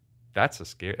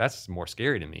 That's more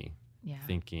scary to me. Yeah.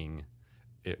 Thinking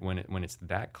when it's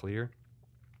that clear,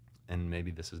 and maybe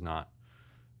this is not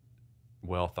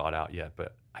well thought out yet,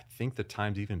 but I think the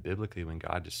times even biblically when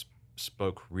God just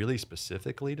spoke really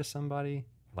specifically to somebody,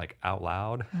 like out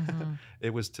loud,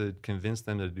 it was to convince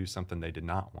them to do something they did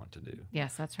not want to do.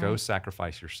 Yes, that's right. Go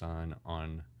sacrifice your son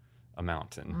on a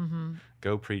mountain.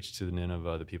 Go preach to the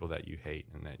Nineveh, the people that you hate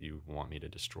and that you want me to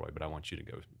destroy, but I want you to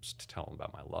go to tell them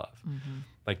about my love.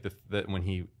 Like when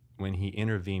when he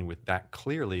intervened with that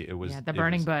clearly, it was the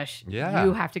burning bush. Yeah.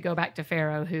 You have to go back to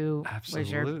Pharaoh, who was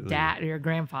your Absolutely. dad, your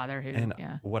grandfather. Who,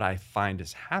 And what I find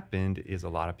has happened is a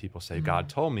lot of people say, God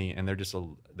told me, and they're just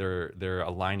they're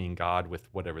aligning God with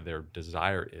whatever their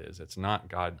desire is. It's not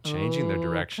God changing their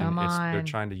direction. Come on. They're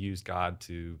trying to use God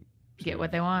to Get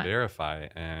what they want. verify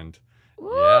and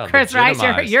Ooh, Chris Rice,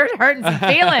 you're hurting some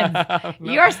feelings.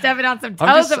 No. You are stepping on some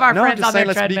toes of our friends on their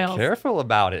treadmills. Let's be careful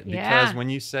about it, because Yeah. when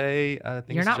you say, I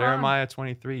think You're it's not Jeremiah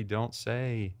 23, don't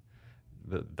say,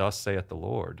 "Thus saith the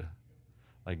Lord."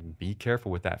 Like, be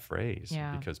careful with that phrase,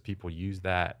 Yeah. because people use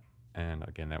that, and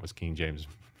again, that was King James.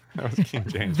 That was King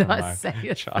James. Thus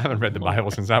saith I haven't read the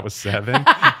Bible since I was 7,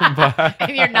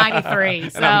 And you're 93,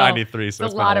 so and I'm 93, so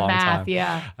it's it's a been lot a of long math. time.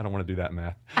 Yeah. I don't want to do that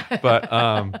math, but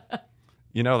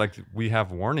like, we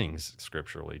have warnings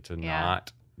scripturally to Yeah.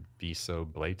 not be so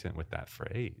blatant with that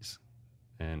phrase,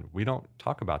 and we don't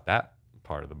talk about that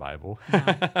part of the Bible.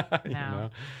 No.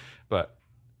 But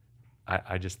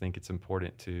I just think it's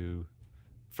important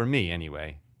for me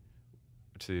anyway,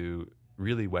 to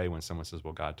really weigh when someone says,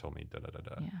 "Well, God told me da da da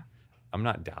da." Yeah. I'm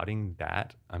not doubting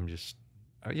that. I'm just,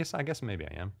 yes, I guess maybe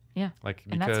I am. Yeah. Like,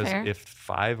 And that's because fair. if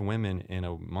 5 women in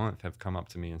a month have come up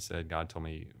to me and said, "God told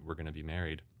me we're going to be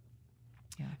married,"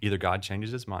 Yeah. either God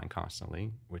changes his mind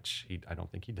constantly, which I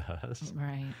don't think he does,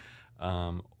 Right.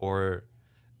 or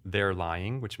they're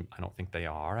lying, which I don't think they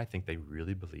are. I think they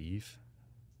really believe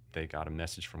they got a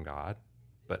message from God,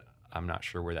 but I'm not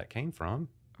sure where that came from.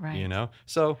 Right.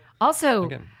 So Also,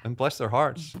 again, and bless their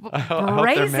hearts. I hope they're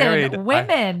brazen married.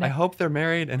 women. I hope they're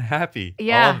married and happy.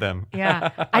 Yeah, All of them. yeah.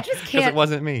 I just Because can't- it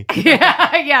wasn't me.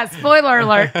 yeah. Spoiler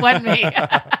alert, wasn't me.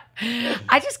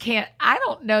 I just can't. I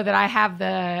don't know that I have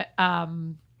the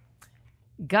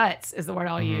guts, is the word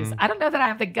I'll use. I don't know that I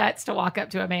have the guts to walk up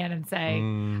to a man and say,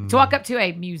 to walk up to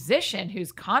a musician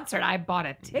whose concert I bought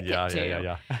a ticket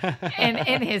to. Yeah. And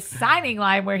in his signing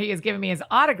line where he is giving me his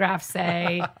autograph,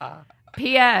 say,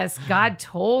 P.S. God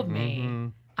told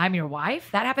me I'm your wife.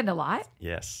 That happened a lot.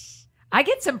 Yes. I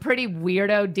get some pretty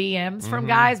weirdo DMs from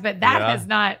guys, but that has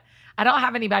not. I don't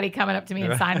have anybody coming up to me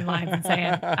in signing lines and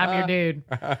saying, "I'm your dude."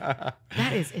 That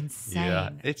is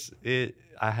insane. Yeah,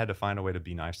 I had to find a way to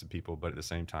be nice to people, but at the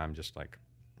same time, just like,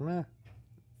 can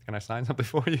I sign something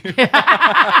for you?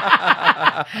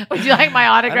 Would you like my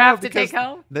autograph to take because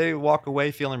home? They walk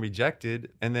away feeling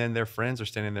rejected, and then their friends are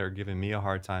standing there giving me a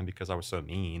hard time because I was so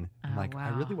mean. I'm like,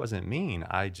 I wow. really wasn't mean.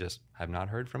 I just have not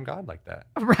heard from God like that.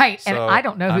 Right. And So I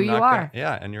don't know who I'm you not are. gonna-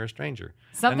 yeah, and you're a stranger.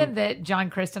 Something that John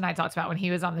Christ and I talked about when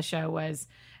he was on the show was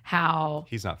how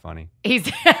He's not funny. he's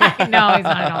no, he's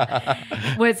not at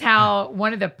all. Was how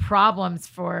one of the problems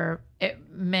for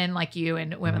men like you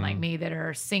and women like me that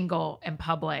are single in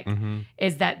public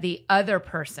is that the other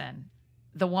person,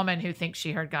 the woman who thinks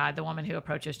she heard God, the woman who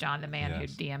approaches John, the man who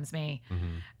DMs me,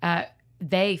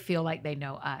 they feel like they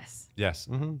know us. Yes.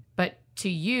 But to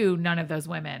you, none of those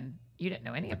women, you didn't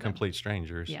know any of them. Complete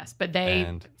strangers. Yes, but they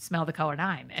And- smell the color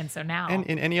 9. And so now. And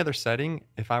in any other setting,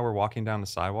 if I were walking down the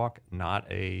sidewalk,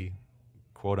 not a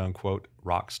quote unquote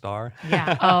rock star.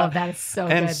 Yeah. Oh, that is so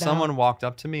good. And though. someone walked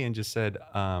up to me and just said,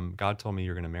 God told me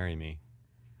you're going to marry me.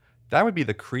 That would be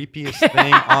the creepiest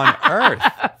thing on earth.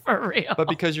 For real. But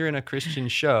because you're in a Christian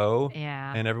show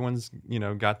Yeah. and everyone's,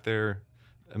 got their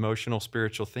emotional,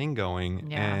 spiritual thing going,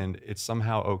 Yeah. and it's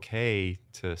somehow okay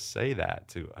to say that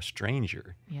to a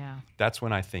stranger. Yeah. That's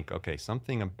when I think, okay,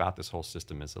 something about this whole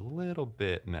system is a little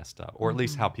bit messed up, or at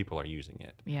least how people are using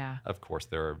it. Yeah. Of course,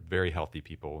 there are very healthy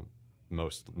people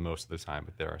most of the time,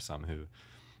 but there are some who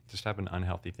just have an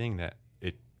unhealthy thing that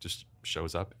it just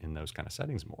shows up in those kind of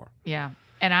settings more. Yeah.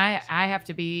 And I have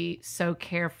to be so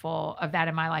careful of that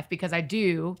in my life, because I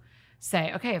do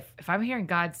say, okay, if I'm hearing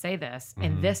God say this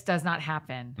and this does not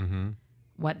happen,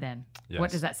 what then? What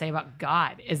Yes. does that say about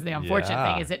God is the unfortunate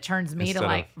thing, Yeah. is it turns me Instead to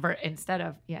like, of- instead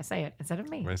of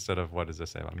me. Instead of, what does this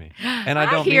say about me? And I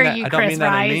I don't hear mean that, you, I don't Chris mean that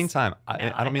in Rice. a mean time.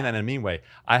 No, I don't mean that in a mean way.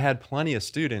 I had plenty of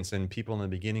students and people in the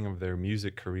beginning of their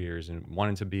music careers and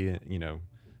wanting to be,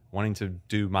 wanting to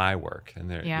do my work, and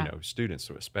they're, Yeah. students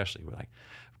especially were like,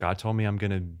 God told me I'm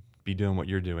going to be doing what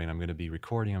you're doing. I'm going to be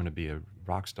recording. I'm going to be a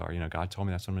rock star. God told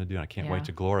me that's what I'm going to do. And I can't Yeah. wait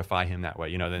to glorify him that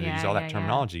way. Then they Yeah, use all yeah, that yeah.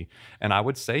 terminology. And I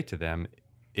would say to them,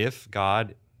 if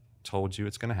God told you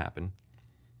it's going to happen,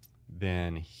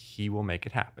 then he will make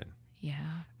it happen. Yeah.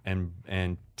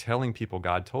 And telling people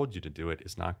God told you to do it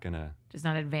is not going to, Does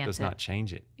not advance does it. not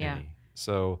change it Yeah. any.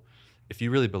 So if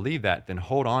you really believe that, then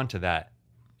hold on to that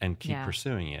and keep Yeah.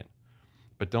 pursuing it.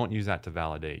 But don't use that to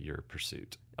validate your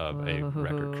pursuit of a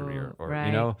record career, or right.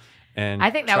 you know. And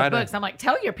I think that try with to- books, I'm like,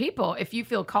 tell your people if you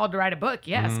feel called to write a book,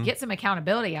 yes, get some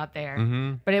accountability out there,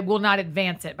 but it will not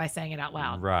advance it by saying it out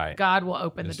loud. Right. God will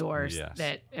open the Just- doors yes.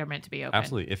 that are meant to be open.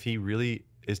 Absolutely. If he really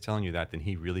is telling you that, then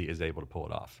he really is able to pull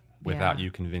it off without Yeah.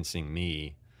 you convincing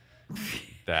me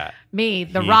that Me,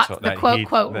 the he rock, told- the that quote, he-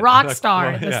 quote, that- rock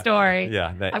star in the yeah, story.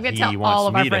 Yeah, that I'm going he to tell wants all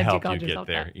of our me to friends you help called you yourself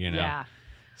get there. that. You know. Yeah.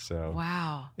 So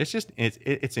Wow. it's just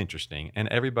it's interesting, and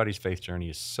everybody's faith journey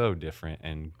is so different,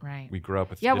 and Right. we grow up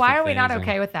with Yeah, why different are we not things, and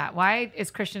okay with that? Why is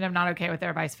Christendom not okay with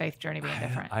everybody's faith journey being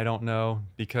different? I don't know,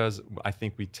 because I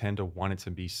think we tend to want it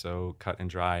to be so cut and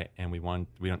dry, and we want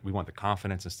the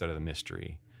confidence instead of the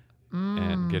mystery.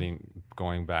 And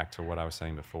going back to what I was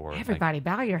saying before. Everybody,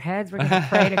 bow your heads. We're going to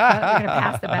pray to we're going to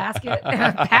pass the basket.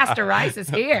 Pastor Rice is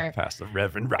here. Pastor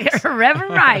Reverend Rice.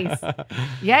 Reverend Rice.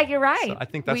 Yeah, you're right. So I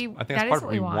think that's that is part of what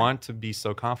it. We want to be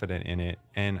so confident in it,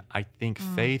 and I think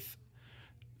faith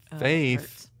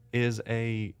hurts. is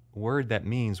a word that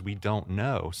means we don't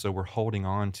know, so we're holding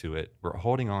on to it. We're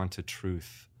holding on to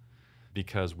truth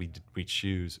because we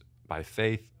choose by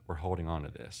faith. We're holding on to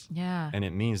this. Yeah. And it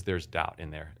means there's doubt in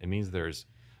there. It means there's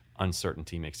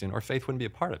uncertainty mixed in, or faith wouldn't be a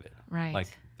part of it. Right. Like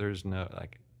there's no,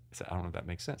 like, I don't know if that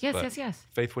makes sense. Yes, but yes.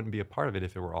 faith wouldn't be a part of it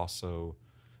if it were also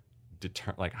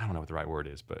like, I don't know what the right word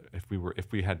is, but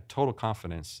if we had total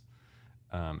confidence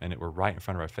and it were right in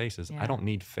front of our faces, Yeah. I don't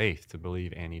need faith to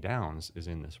believe Annie Downs is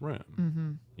in this room.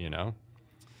 Mm-hmm. You know?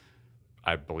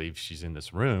 I believe she's in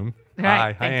this room.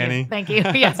 Right. Hi, Annie. Thank you.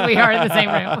 Yes, we are in the same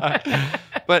room.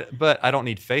 But I don't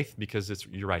need faith because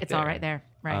you're right It's there. all right there.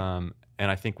 Right. And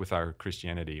I think with our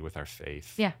Christianity, with our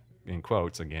faith, Yeah. in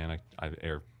quotes again, I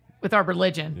air. With our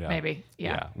religion, Yeah. maybe.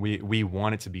 Yeah. We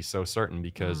want it to be so certain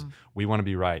because we want to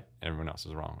be right and everyone else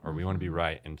is wrong, or we want to be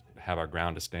right and have our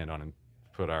ground to stand on and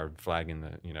put our flag in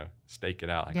the, stake it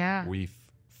out. Like Yeah. we've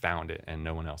found it and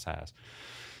no one else has.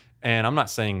 And I'm not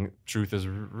saying truth is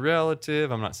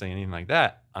relative. I'm not saying anything like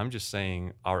that. I'm just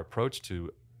saying our approach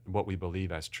to what we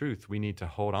believe as truth, we need to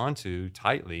hold on to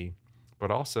tightly,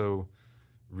 but also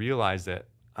realize that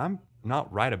I'm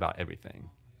not right about everything,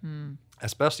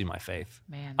 especially my faith.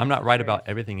 Man, I'm that's not right the about truth.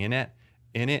 everything in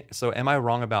it. So am I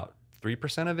wrong about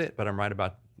 3% of it, but I'm right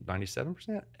about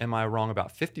 97%? Am I wrong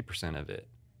about 50% of it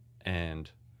and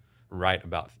right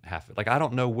about half of it? Like, I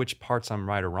don't know which parts I'm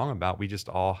right or wrong about. We just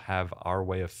all have our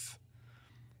way of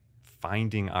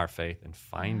finding our faith and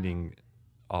finding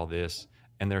all this.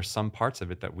 And there's some parts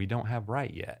of it that we don't have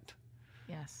right yet.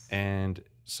 Yes. And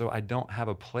so I don't have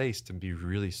a place to be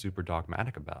really super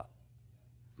dogmatic about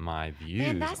my views.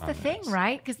 And that's on the thing, this.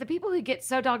 right? Because the people who get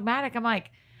so dogmatic, I'm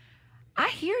like, I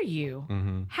hear you.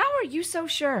 Mm-hmm. How are you so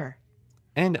sure?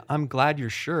 And I'm glad you're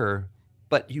sure,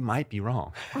 but you might be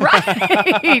wrong.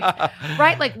 Right.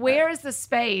 Right. Like, where is the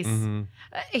space? Mhm.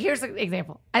 Here's an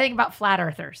example. I think about flat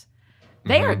earthers.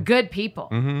 They are good people.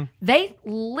 Mhm. They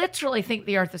literally think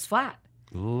the earth is flat.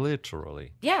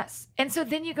 Literally. Yes. And so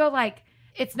then you go like,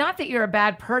 it's not that you're a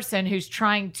bad person who's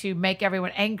trying to make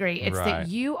everyone angry. It's Right. that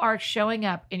you are showing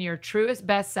up in your truest,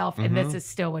 best self, and this is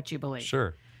still what you believe.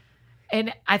 Sure.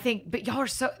 And I think, but y'all are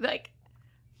so like,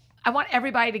 I want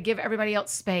everybody to give everybody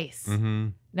else space. Mm-hmm.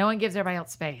 No one gives everybody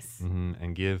else space Mm-hmm.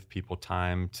 And give people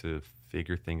time to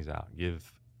figure things out.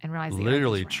 Give and realize the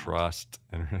literally earth is round. trust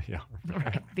and yeah,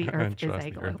 Right. The and earth is trust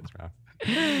a the earth globe. is round.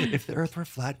 If the earth were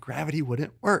flat, gravity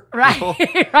wouldn't work. Right. people.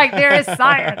 Right. There is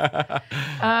science.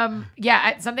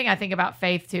 Something I think about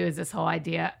faith too is this whole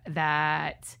idea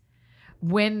that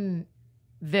when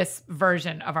this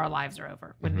version of our lives are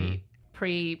over, when the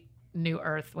pre-new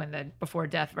earth, when the before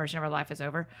death version of our life is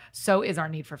over, so is our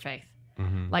need for faith.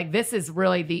 Mhm. Like this is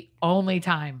really the only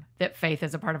time that faith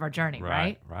is a part of our journey,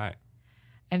 right? Right.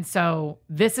 And so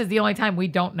this is the only time we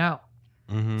don't know.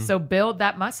 Mm-hmm. So build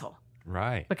that muscle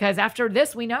Right. because after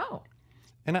this we know.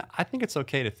 And I think it's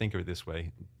okay to think of it this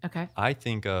way. Okay.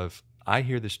 I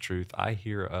hear this truth. I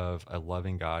hear of a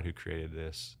loving God who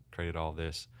created all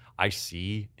this. I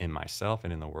see in myself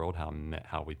and in the world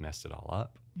how we've messed it all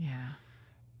up. Yeah.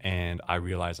 And I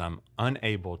realize I'm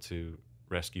unable to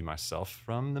rescue myself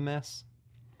from the mess.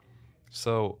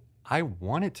 So I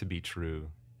want it to be true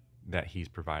that he's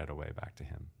provided a way back to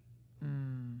him.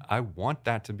 I want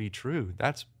that to be true.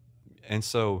 That's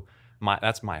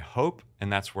my hope,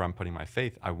 and that's where I'm putting my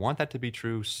faith. I want that to be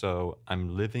true, so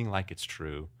I'm living like it's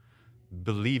true,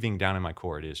 believing down in my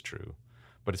core it is true.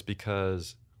 But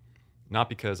it's not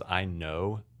because I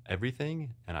know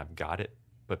everything and I've got it,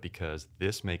 but because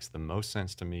this makes the most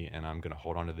sense to me, and I'm going to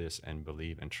hold on to this and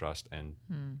believe and trust. And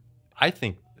I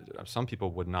think some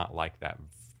people would not like that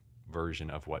version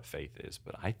of what faith is,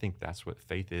 but I think that's what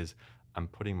faith is. I'm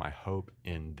putting my hope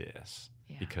in this.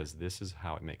 because this is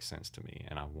how it makes sense to me,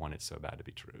 and I want it so bad to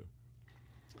be true.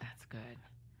 That's good.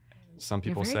 Some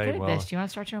people You're very say, good at well, this. Do you want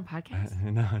to start your own podcast?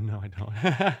 no, I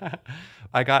don't.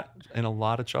 I got in a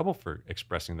lot of trouble for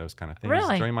expressing those kind of things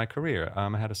Really? during my career. I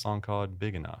had a song called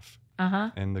Big Enough.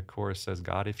 Uh-huh. And the chorus says,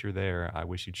 God, if you're there, I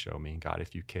wish you'd show me. God,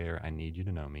 if you care, I need you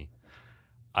to know me.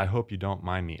 I hope you don't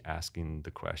mind me asking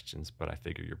the questions, but I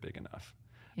figure you're big enough.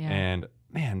 Yeah. And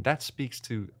man, that speaks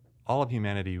to all of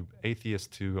humanity,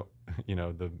 atheist to,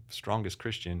 the strongest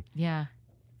Christian. Yeah.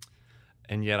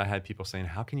 And yet I had people saying,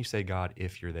 how can you say God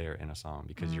if you're there in a song?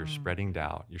 Because you're spreading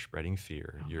doubt, you're spreading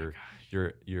fear,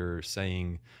 you're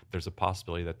saying there's a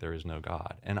possibility that there is no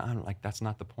God. And I'm like, that's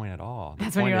not the point at all.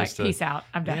 That's when you're like, peace out,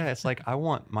 I'm done. Yeah, it's like I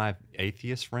want my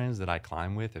atheist friends that I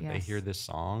climb with, if they Yes. hear this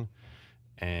song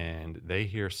and they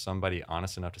hear somebody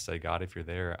honest enough to say, God, if you're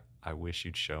there, I wish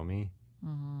you'd show me,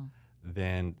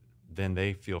 then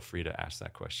they feel free to ask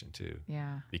that question too.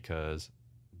 Yeah. Because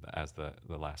as the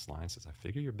last line says, I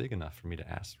figure you're big enough for me to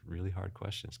ask really hard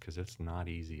questions because it's not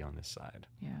easy on this side.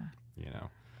 Yeah.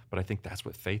 But I think that's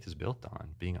what faith is built on,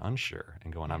 being unsure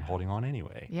and going, I'm holding on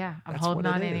anyway. Yeah, I'm That's holding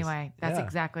what on it is. anyway. That's Yeah.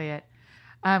 exactly it.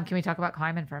 Can we talk about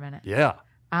climbing for a minute? Yeah.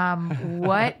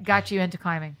 What got you into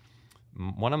climbing?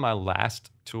 One of my last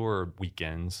tour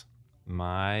weekends,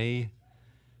 my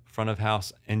front of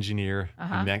house engineer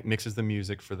who mixes the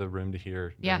music for the room to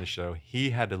hear during the show, he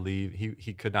had to leave.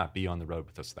 He could not be on the road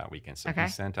with us that weekend. So he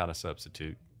sent out a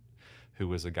substitute who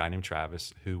was a guy named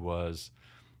Travis, who was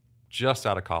just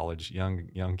out of college,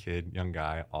 young kid, young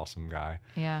guy, awesome guy.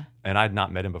 Yeah. And I'd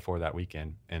not met him before that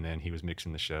weekend. And then he was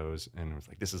mixing the shows and was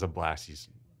like, this is a blast. He's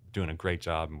doing a great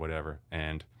job and whatever.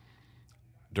 And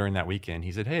during that weekend,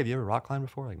 he said, hey, have you ever rock climbed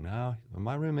before? Like, no.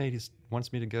 My roommate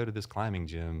wants me to go to this climbing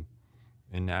gym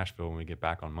in Nashville when we get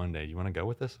back on Monday. You want to go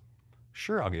with us?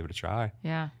 Sure, I'll give it a try.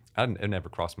 Yeah. It never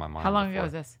crossed my mind. How long before. ago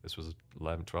was this? This was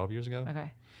 11, 12 years ago.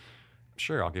 Okay.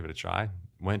 Sure, I'll give it a try.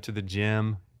 Went to the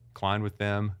gym, climbed with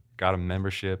them, got a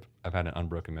membership. I've had an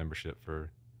unbroken membership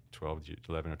for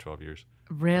 11 or 12 years.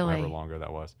 Really? However longer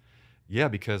that was. Yeah,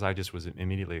 because I just was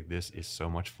immediately like, this is so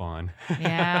much fun.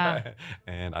 Yeah.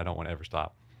 And I don't want to ever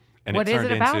stop. And What is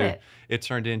it about it? It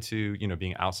turned into,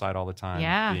 being outside all the time,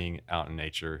 Yeah. being out in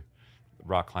nature.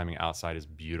 Rock climbing outside is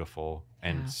beautiful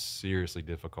and seriously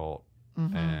difficult.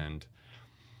 And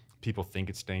people think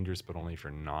it's dangerous, but only if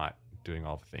you're not doing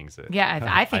all the things that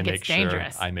I think it's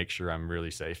dangerous. I make sure I'm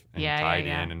really safe and Yeah, tied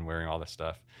yeah. in and wearing all this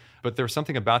stuff. But there was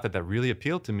something about that really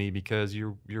appealed to me because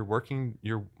you're working.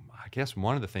 I guess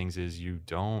one of the things is you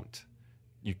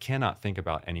cannot think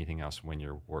about anything else when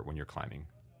you're climbing,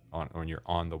 when you're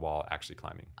on the wall actually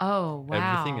climbing. Oh,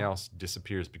 wow. Everything else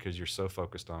disappears because you're so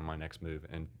focused on my next move,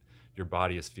 and your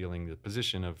body is feeling the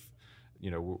position of,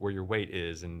 where your weight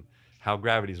is and how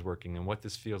gravity is working and what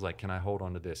this feels like. Can I hold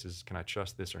on to this? Can I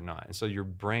trust this or not? And so your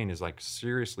brain is like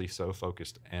seriously so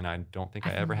focused, and I don't think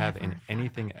I ever have in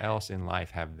anything else in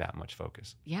life have that much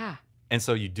focus. Yeah. And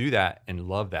so you do that and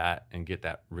love that and get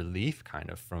that relief kind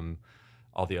of from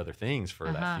all the other things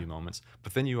for that few moments.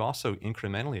 But then you also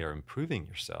incrementally are improving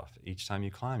yourself. Each time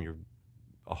you climb, you're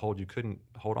a hold you couldn't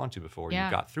hold on to before. Yeah.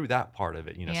 You got through that part of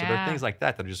it, So there are things like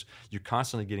that are just, you're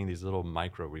constantly getting these little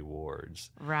micro rewards.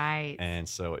 Right. And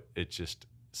so it's just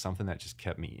something that just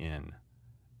kept me in,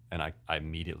 and I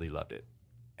immediately loved it.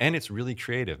 And it's really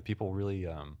creative. People really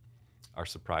are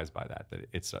surprised by that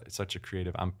it's such a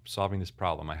creative, I'm solving this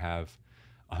problem. I have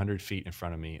 100 feet in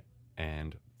front of me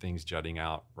and things jutting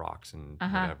out, rocks and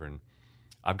whatever. And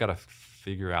I've got to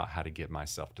figure out how to get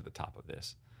myself to the top of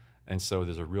this. And so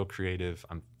there's a real creative,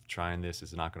 I'm trying this,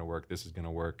 it's not going to work, this is going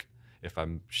to work. If I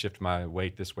shift my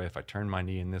weight this way, if I turn my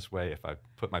knee in this way, if I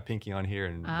put my pinky on here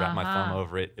and wrap my thumb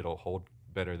over it, it'll hold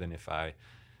better than if I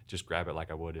just grab it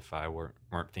like I would if I weren't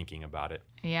thinking about it.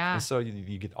 Yeah. And so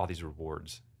you get all these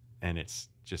rewards, and it's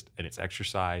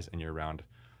exercise, and you're around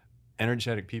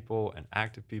energetic people and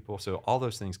active people. So all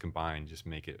those things combined just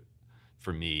make it,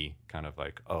 for me, kind of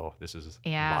like, oh, this is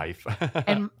life.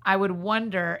 And I would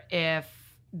wonder if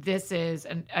this is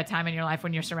a time in your life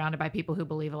when you're surrounded by people who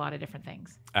believe a lot of different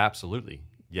things. Absolutely.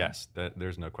 Yes.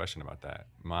 There's no question about that.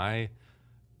 My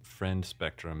friend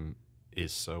spectrum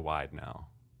is so wide now.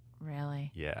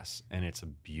 Really? Yes. And it's a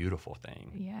beautiful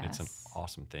thing. Yes. It's an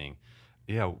awesome thing.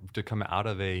 Yeah. To come out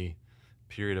of a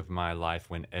period of my life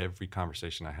when every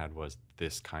conversation I had was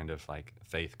this kind of like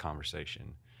faith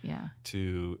conversation. Yeah.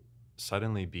 To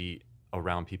suddenly be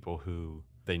around people who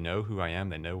they know who I am,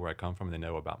 they know where I come from, they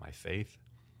know about my faith.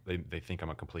 They think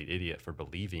I'm a complete idiot for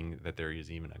believing that there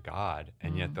is even a God,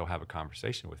 and yet they'll have a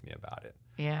conversation with me about it.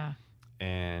 Yeah.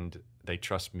 And they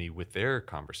trust me with their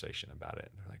conversation about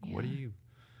it. They're like, what do you,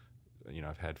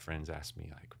 I've had friends ask me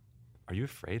like, are you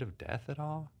afraid of death at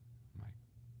all? I'm like,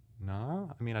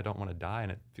 no. I mean, I don't want to die,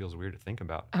 and it feels weird to think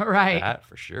about Right. that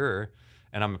for sure.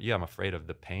 And I'm afraid of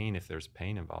the pain if there's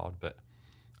pain involved, but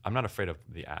I'm not afraid of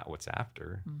what's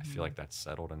after. I feel like that's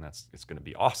settled, and it's going to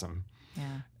be awesome.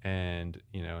 Yeah. And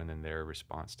and then their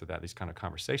response to that, these kind of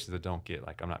conversations that don't get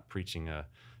like, I'm not preaching a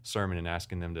sermon and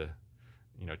asking them to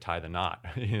tie the knot,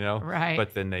 Right.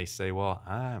 but then they say, well,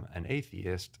 I'm an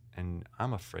atheist and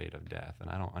I'm afraid of death, and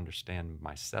I don't understand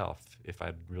myself. If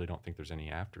I really don't think there's any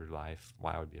afterlife,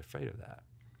 why I would be afraid of that?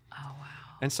 Oh, wow.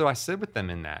 And so I sit with them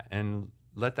in that and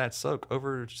let that soak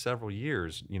over several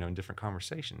years, in different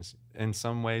conversations. In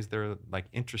some ways, they're like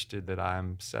interested that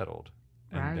I'm settled,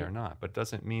 and Right. they're not. But it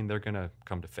doesn't mean they're going to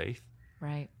come to faith.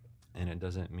 Right. And it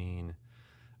doesn't mean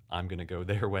I'm going to go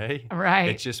their way. Right.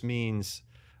 It just means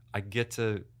I get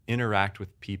to interact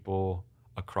with people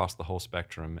across the whole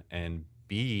spectrum and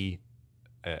be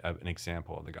an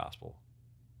example of the gospel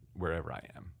wherever I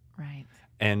am. Right.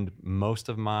 And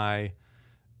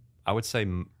I would say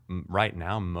right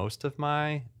now, most of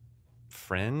my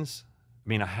friends, I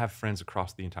mean, I have friends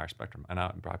across the entire spectrum, and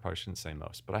I probably shouldn't say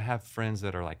most, but I have friends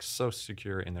that are like so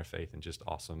secure in their faith and just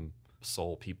awesome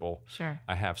soul people. Sure.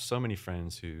 I have so many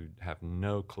friends who have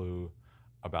no clue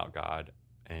about God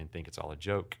and think it's all a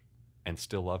joke and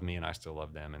still love me, and I still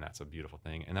love them, and that's a beautiful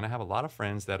thing. And then I have a lot of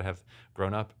friends that have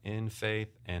grown up in faith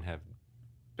and have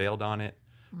bailed on it,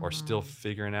 or still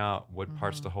figuring out what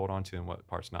parts to hold on to and what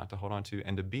parts not to hold on to.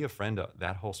 And to be a friend of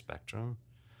that whole spectrum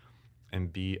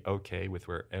and be okay with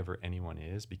wherever anyone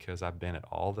is, because I've been at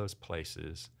all those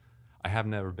places. I have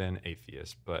never been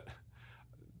atheist, but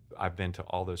I've been to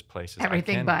all those places.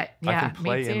 Everything but. Yeah, I can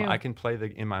play me too. I can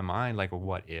play in my mind like a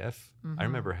what if. I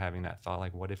remember having that thought,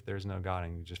 like, what if there's no God,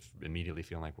 and just immediately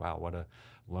feeling like, wow, what a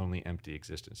lonely, empty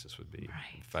existence this would be.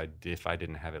 Right. If I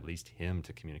didn't have at least him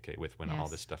to communicate with when all Yes.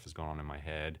 this stuff is going on in my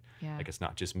head. Yeah. Like, it's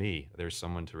not just me. There's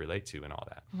someone to relate to and all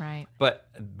that. Right. But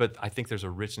I think there's a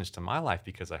richness to my life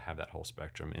because I have that whole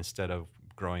spectrum, instead of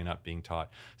growing up being taught,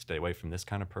 stay away from this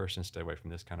kind of person, stay away from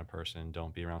this kind of person,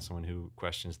 don't be around someone who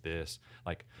questions this.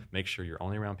 Like, make sure you're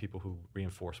only around people who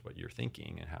reinforce what you're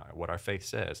thinking and what our faith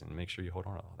says, and make sure you hold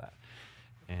on to all that.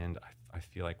 And I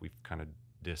feel like we've kind of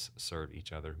disserved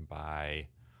each other by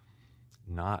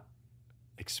not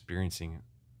experiencing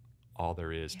all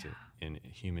there is to in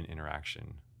human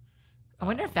interaction. I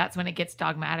wonder if that's when it gets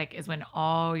dogmatic, is when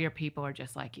all your people are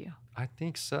just like you. I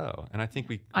think so. And I think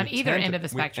On we either tend end to- of the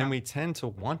spectrum. And we tend to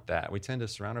want that. We tend to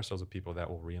surround ourselves with people that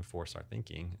will reinforce our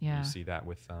thinking. Yeah. You see that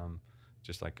with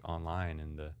just like online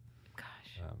and the Gosh.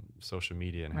 social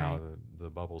media, and how the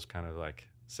bubbles kind of like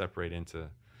separate into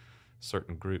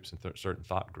certain groups and certain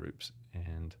thought groups.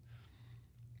 And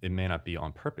it may not be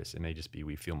on purpose. It may just be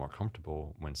we feel more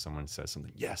comfortable when someone says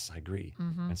something, yes, I agree.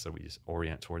 And so we just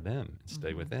orient toward them and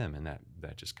stay with them. And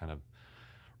that just kind of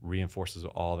reinforces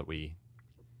all that we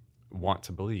want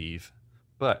to believe.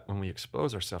 But when we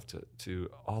expose ourselves to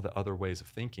all the other ways of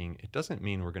thinking, it doesn't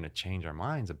mean we're going to change our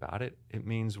minds about it. It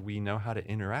means we know how to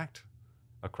interact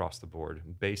across the board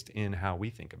based in how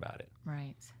we think about it.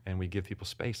 Right. And we give people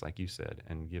space, like you said,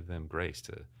 and give them grace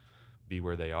to be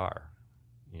where they are,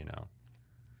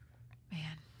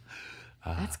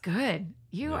 Man, that's good.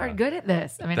 You are yeah. good at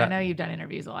this. I mean, I That- know you've done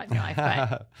interviews a lot in your life,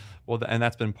 but Well, and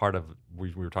that's been part of,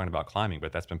 we were talking about climbing,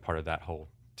 but that's been part of that whole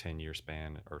 10-year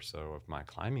span or so of my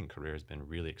climbing career, has been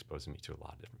really exposing me to a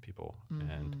lot of different people,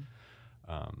 and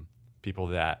people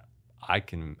that I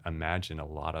can imagine a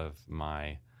lot of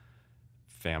my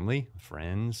family,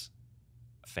 friends,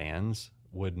 fans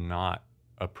would not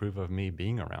approve of me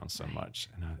being around so much.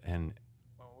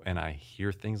 And I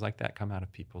hear things like that come out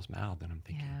of people's mouths, and I'm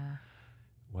thinking, yeah.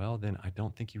 well, then I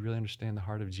don't think you really understand the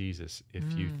heart of Jesus. If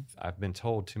I've been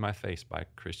told to my face by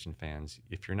Christian fans,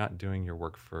 if you're not doing your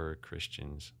work for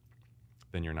Christians,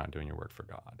 then you're not doing your work for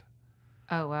God.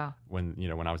 Oh, wow. When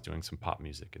I was doing some pop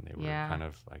music, and they were Yeah. kind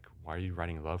of like, why are you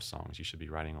writing love songs? You should be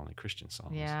writing only Christian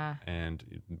songs. Yeah. And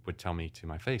it would tell me to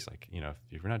my face, like, if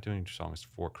you're not doing songs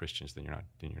for Christians, then you're not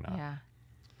Yeah.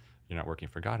 you're not working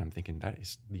for God. I'm thinking that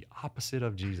is the opposite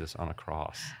of Jesus on a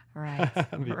cross. Right.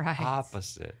 The right.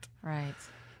 opposite. Right.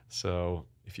 So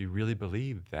if you really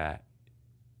believe that,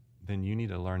 then you need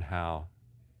to learn how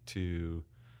to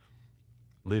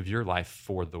live your life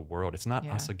for the world. It's not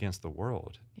Yeah. us against the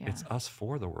world. Yeah. It's us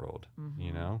for the world.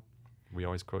 We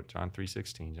always quote John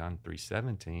 3:16, John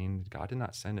 3:17. God did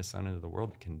not send his son into the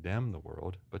world to condemn the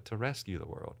world, but to rescue the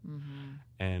world.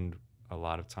 And a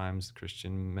lot of times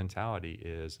Christian mentality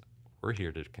is, we're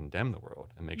here to condemn the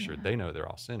world and make sure they know they're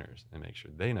all sinners, and make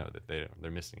sure they know that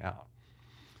they're missing out.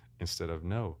 Instead of,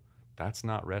 no, that's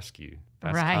not rescue.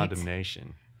 That's Right.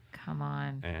 condemnation. Come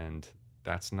on. And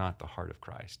that's not the heart of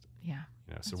Christ. Yeah.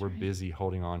 You know, so That's we're right. busy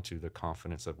holding on to the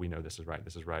confidence of we know this is right,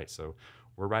 this is right. So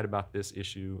we're right about this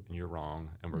issue and you're wrong,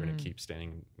 and we're going to keep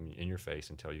standing in your face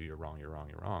and tell you you're wrong, you're wrong,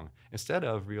 you're wrong. Instead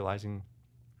of realizing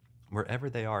wherever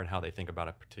they are and how they think about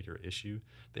a particular issue,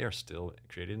 they are still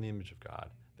created in the image of God.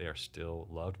 They are still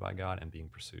loved by God and being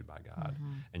pursued by God.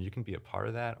 And you can be a part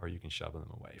of that, or you can shove them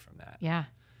away from that. Yeah.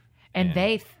 And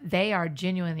And- they are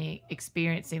genuinely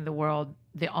experiencing the world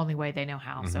the only way they know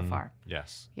how so far.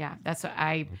 Yes. Yeah. That's what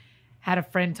I had a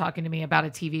friend talking to me about a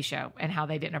TV show and how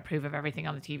they didn't approve of everything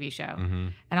on the TV show.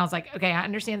 And I was like, okay, I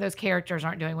understand those characters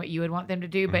aren't doing what you would want them to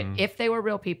do, but if they were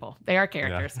real people, they are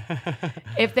characters. Yeah.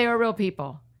 If they were real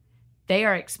people, they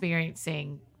are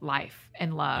experiencing life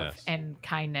and love Yes. and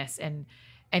kindness. And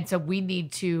so we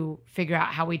need to figure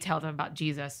out how we tell them about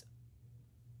Jesus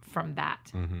from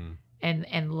that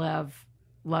and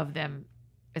love them.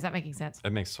 Is that making sense?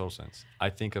 That makes total sense. I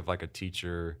think of like a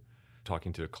teacher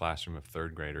talking to a classroom of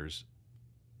third graders,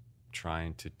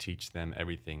 trying to teach them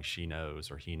everything she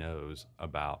knows or he knows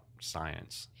about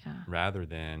science, Yeah. rather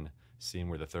than seeing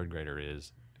where the third grader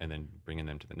is and then bringing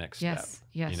them to the next Yes. step.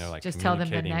 Yes. You know, like just tell them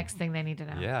the communicating- next thing they need to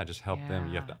know. Yeah, just help them.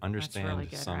 You have Yeah, to understand really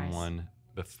good, Bryce. someone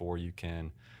before you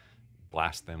can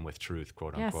blast them with truth,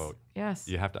 quote Yes. unquote. Yes.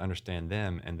 You have to understand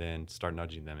them and then start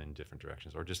nudging them in different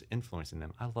directions or just influencing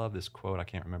them. I love this quote. I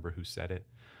can't remember who said it.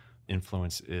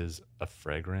 Influence is a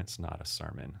fragrance, not a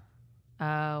sermon.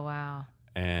 Oh, wow.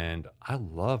 And I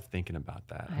love thinking about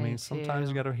that. I I mean, do sometimes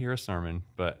you too. got to hear a sermon,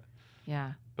 but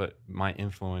Yeah. my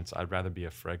influence, I'd rather be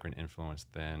a fragrant influence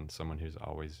than someone who's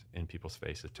always in people's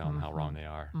faces telling them how wrong they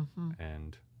are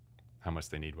and how much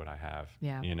they need what I have.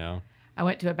 Yeah. You know? I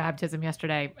went to a baptism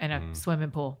yesterday in a swimming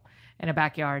pool in a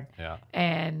backyard. Yeah.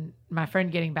 And my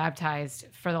friend getting baptized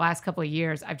for the last couple of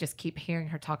years, I just keep hearing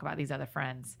her talk about these other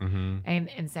friends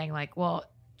and saying like, well,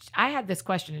 I had this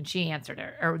question and she answered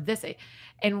it or this.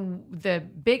 And the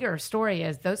bigger story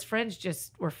is those friends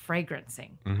just were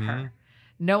fragrancing her.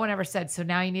 No one ever said, so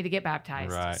now you need to get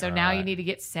baptized. Right, So now you right. need to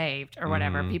get saved or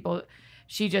whatever.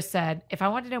 She just said, if I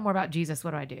want to know more about Jesus,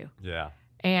 what do I do? Yeah.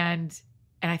 And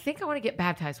I think I want to get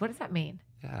baptized. What does that mean?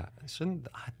 Yeah. Shouldn't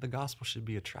the gospel should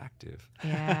be attractive?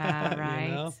 Yeah, right.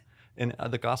 You know? And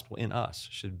the gospel in us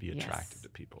should be Yes. attractive to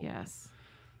people. Yes,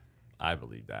 I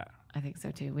believe that. I think so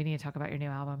too. We need to talk about your new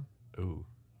album, Ooh,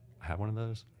 I have one of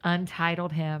those.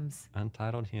 Untitled Hymns.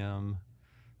 Untitled Hymn.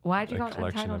 Why'd you A call it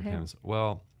collection Untitled of Hymns? hymns.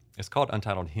 Well, it's called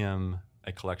Untitled Hymn,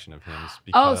 a collection of hymns. Oh,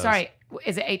 Because, sorry.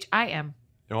 Is it HIM?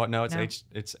 You know what? No, it's No.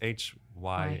 It's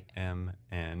HYMN.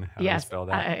 How do you Yes. spell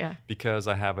that? Yeah. Because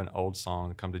I have an old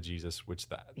song, "Come to Jesus," which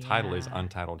the title is Yeah.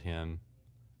 Untitled Hymn,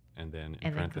 and then in And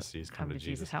then parentheses, "Come to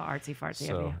Jesus." How artsy fartsy of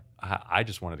So you. I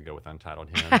just wanted to go with Untitled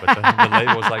Hymn, but the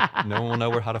lady was like, "No one will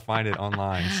know how to find it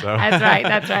online." So That's right.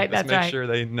 That's right. let's That's make right. sure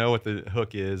they know what the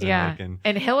hook is, Yeah. and they can.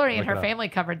 And Hillary and look her it up. family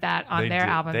covered that on They their did-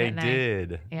 album. They didn't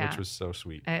did, Yeah. which was so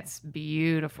sweet. It's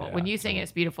beautiful. Yeah, When you sing, so-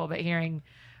 it's beautiful. But hearing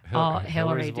Hillary's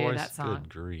Hillary do voice, that song. Good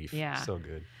grief. Yeah. So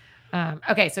good.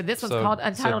 Okay, so this one's So- called so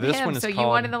Untitled this Hymns. one is So you called-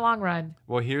 won in the long run.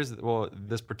 Well,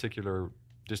 this particular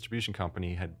distribution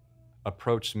company had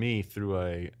approached me through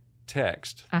a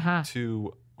text Uh-huh.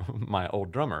 to my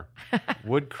old drummer.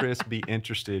 Would Chris be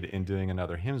interested in doing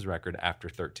another hymns record after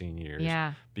 13 years?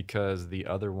 Yeah. Because the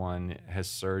other one has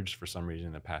surged for some reason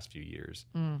in the past few years.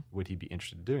 Would he be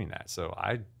interested in doing that? So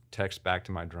I text back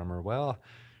to my drummer, well,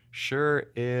 sure,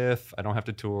 if I don't have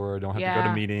to tour, don't have to go Yeah.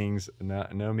 to meetings,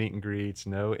 no meet and greets,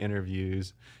 no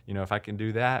interviews. You know, if I can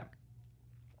do that,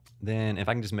 then if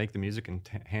I can just make the music and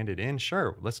hand it in,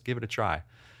 sure, let's give it a try.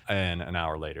 And an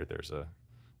hour later, there's a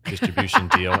distribution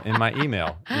deal in my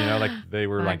email. You know, like they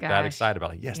were Oh, like that gosh. excited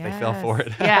about it. Yes, they fell for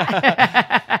it.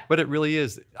 Yeah. But it really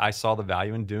is. I saw the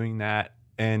value in doing that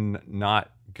and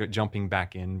not jumping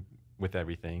back in with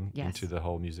everything Yes. into the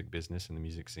whole music business and the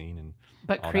music scene and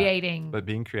But all that. creating. But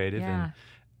being creative Yeah. and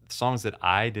songs that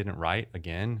I didn't write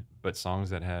again, but songs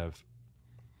that have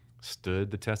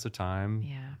stood the test of time.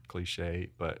 Yeah. Cliche,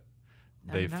 but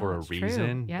No, they no, for a it's true.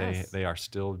 reason. Yes. They are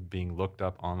still being looked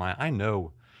up online. I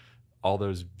know all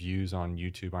those views on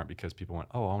YouTube aren't because people went,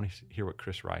 oh, I want to hear what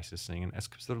Chris Rice is singing. That's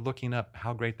because they're looking up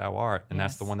how great thou art, and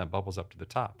that's the Yes. one that bubbles up to the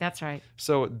top. That's right.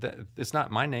 So it's not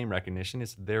my name recognition;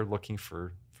 it's they're looking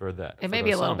for that. It for may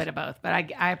be a those little songs. bit of both, but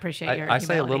I appreciate your I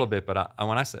say a humility. little bit,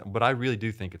 but I really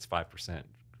do think it's 5%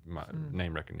 my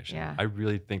name recognition. Yeah. I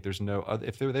really think there's no other.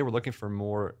 If they were looking for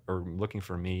more or looking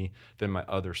for me, then my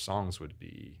other songs would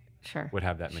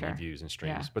have that many Sure. views and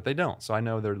streams, Yeah. but they don't. So I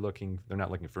know they're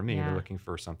not looking for me. Yeah. They're looking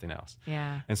for something else.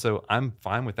 Yeah. And so I'm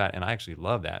fine with that, and I actually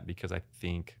love that because I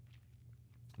think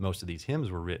most of these hymns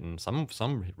were written, some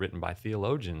written by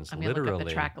theologians, I'm going to literally. look up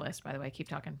the track list, by the way. Keep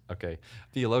talking. Okay.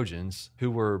 Theologians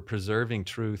who were preserving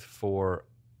truth for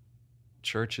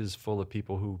churches full of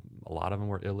people who, a lot of them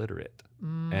were illiterate.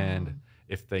 And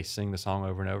if they sing the song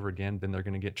over and over again, then they're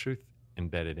going to get truth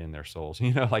embedded in their souls.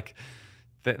 You know, like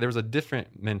there was a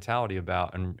different mentality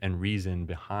about and reason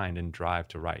behind and drive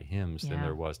to write hymns than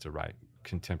there was to write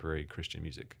contemporary Christian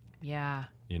music. Yeah.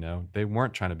 You know, they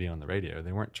weren't trying to be on the radio.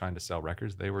 They weren't trying to sell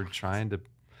records. They were trying to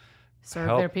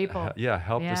serve their people.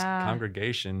 Help this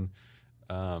congregation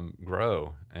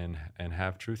grow and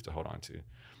have truth to hold on to.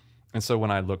 And so when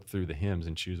I look through the hymns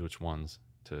and choose which ones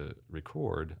to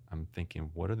record, I'm thinking,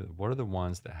 what are the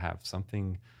ones that have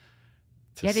something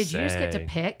to say? Did you just get to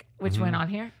pick which went on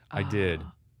here? I did.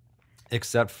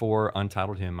 Except for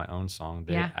Untitled Hymn, my own song.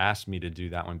 They asked me to do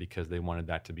that one because they wanted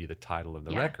that to be the title of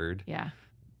the record. Yeah.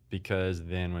 Because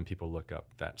then when people look up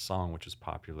that song, which is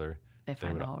popular, they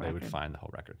would find the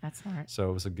whole record. That's smart. So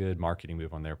it was a good marketing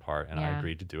move on their part, and I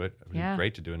agreed to do it. It would be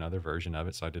great to do another version of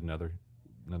it, so I did another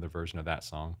version of that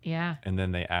song. Yeah. And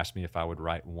then they asked me if I would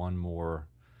write one more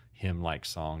hymn-like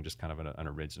song, just kind of an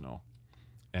original.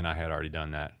 And I had already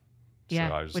done that. Yeah.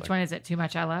 So I was Which one is it? Too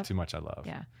Much I Love? Too Much I Love.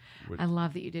 Yeah. I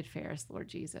love that you did Ferris, Lord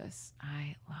Jesus.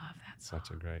 I love that song.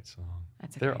 Such a great song.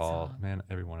 That's a They're great all, song. man,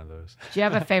 every one of those. Do you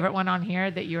have a favorite one on here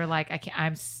that you were like,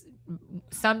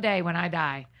 someday when I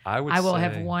die, I will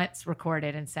have once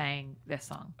recorded and sang this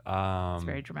song? It's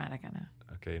very dramatic, I know.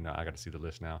 Okay, no, I got to see the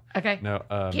list now. Okay. No.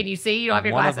 Can you see? You don't have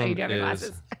your glasses. You do have your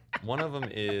glasses. One of them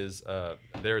is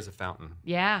There Is a Fountain.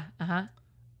 Yeah. Uh-huh.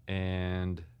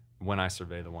 And When I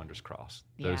Survey the Wondrous Cross.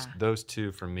 Those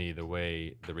two, for me, the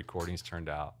way the recordings turned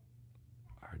out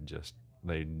are just,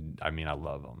 I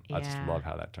love them. I just love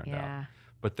how that turned out.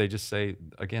 But they just say,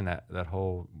 again, that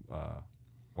whole,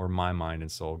 or My Mind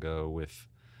and Soul go with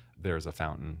There's a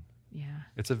Fountain. Yeah.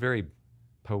 It's a very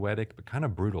poetic, but kind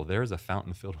of brutal. There's a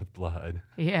fountain filled with blood.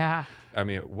 Yeah. I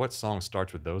mean, what song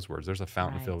starts with those words? There's a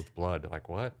fountain filled with blood. Like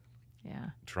what?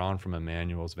 Yeah. Drawn from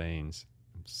Emmanuel's veins.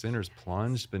 Sinners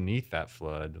plunged beneath that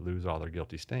flood, lose all their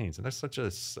guilty stains. And that's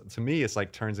to me, it's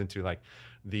like turns into like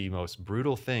the most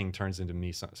brutal thing turns into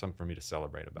me, something for me to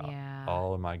celebrate about. Yeah.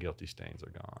 All of my guilty stains are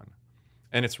gone.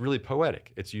 And it's really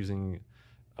poetic. It's using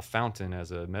a fountain as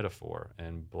a metaphor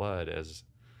and blood as,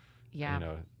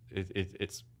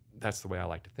 it's that's the way I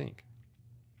like to think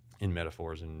in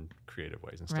metaphors and creative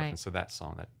ways and stuff. Right. And so that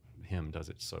song, that hymn does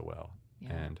it so well.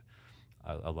 Yeah. And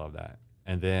I love that.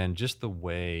 And then just the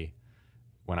way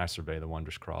When I Survey the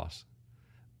Wondrous Cross,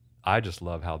 I just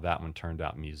love how that one turned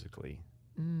out musically.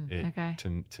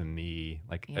 To me,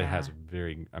 like it has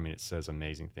it says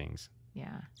amazing things.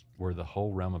 Yeah. Were the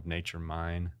whole realm of nature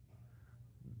mine,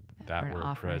 that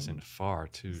were present far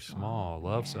too small.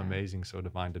 Love so amazing, so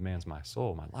divine, demands my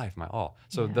soul, my life, my all.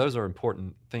 So those are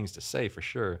important things to say for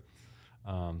sure.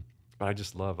 But I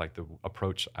just love like the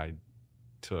approach I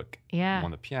took on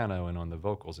the piano and on the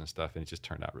vocals and stuff, and it just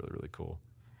turned out really, really cool.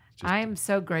 I'm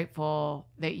so grateful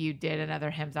that you did another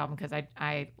hymns album because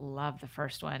I love the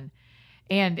first one.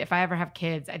 And if I ever have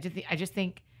kids, I just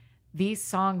think these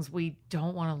songs, we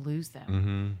don't want to lose them.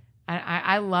 Mm-hmm.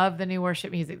 I love the new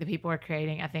worship music that people are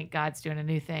creating. I think God's doing a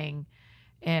new thing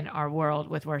in our world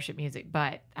with worship music,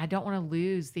 but I don't want to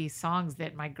lose these songs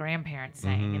that my grandparents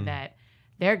sang and that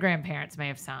their grandparents may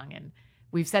have sung. And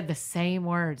we've said the same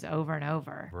words over and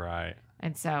over. Right.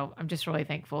 And so I'm just really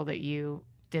thankful that you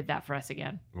did that for us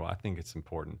again. Well, I think it's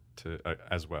important to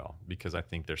as well, because I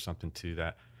think there's something to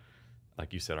that.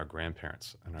 Like you said, our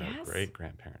grandparents and our great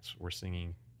grandparents were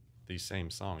singing these same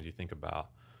songs. You think about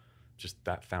just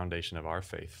that foundation of our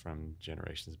faith from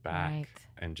generations back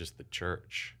and just the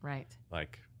church. Right.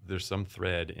 Like there's some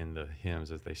thread in the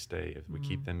hymns as they stay. If we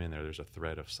keep them in there, there's a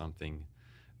thread of something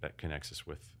that connects us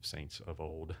with saints of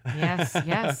old. Yes,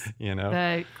 yes.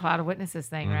 The cloud of witnesses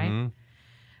thing, right?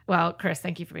 Well, Chris,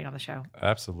 thank you for being on the show.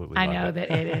 Absolutely. I know that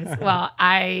it is. Well,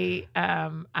 I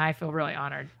feel really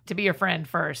honored to be your friend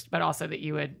first, but also that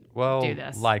you would do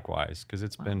this. Likewise, because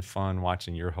it's been fun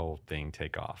watching your whole thing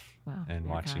take off and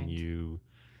watching you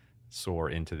soar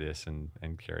into this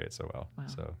and carry it so well.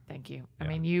 So thank you. Yeah, I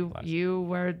mean, you've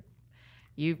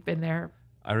been there.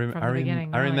 I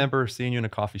remember seeing you in a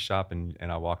coffee shop and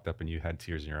I walked up and you had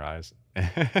tears in your eyes.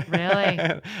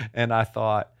 Really? And I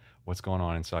thought, what's going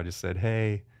on? And so I just said,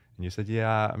 hey. And you said,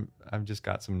 yeah, I've just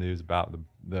got some news about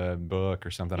the book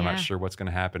or something. I'm not sure what's going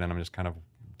to happen. And I'm just kind of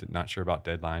not sure about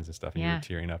deadlines and stuff. And you were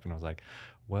tearing up. And I was like,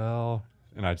 well,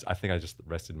 And I think I just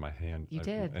rested my hand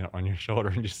did. on your shoulder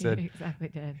and just said, You exactly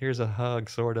did. here's a hug,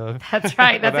 sort of. That's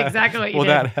right. That's exactly what you will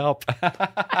did. Will that help?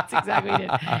 That's exactly what you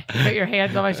did. You put your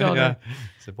hands on my shoulder. Yeah. I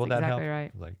said, will that exactly help?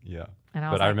 right. Like, yeah. And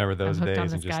But I remember those I'm hooked on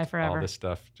days this and guy just forever. all this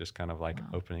stuff just kind of like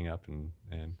opening up and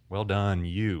well done,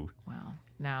 you. Wow.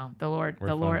 No, the Lord, We're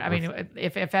the Lord. fun. I mean,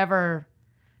 if ever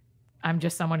I'm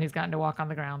just someone who's gotten to walk on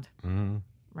the ground,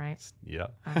 right? Yeah.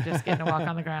 I'm just getting to walk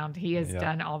on the ground. He has Yeah.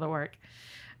 done all the work.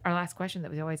 Our last question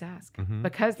that we always ask, Mhm.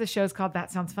 because the show's called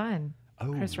That Sounds Fun.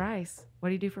 Oh. Chris Rice, what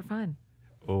do you do for fun?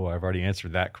 Oh, I've already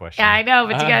answered that question. Yeah, I know,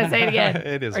 but you got to say it again.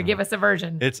 It is. Or give us a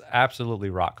version. It's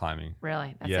absolutely rock climbing.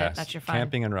 Really? That's Yes. it? That's your fun?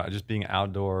 Camping and just being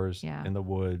outdoors Yeah. in the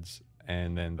woods.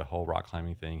 And then the whole rock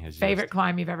climbing thing has Favorite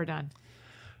climb you've ever done?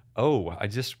 Oh, I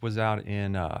just was out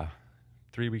in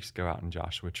 3 weeks ago out in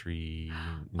Joshua Tree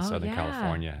in Southern yeah.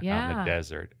 California, out in Yeah. the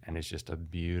desert. And it's just a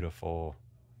beautiful,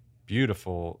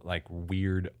 beautiful, like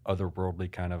weird,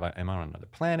 otherworldly kind of, am I on another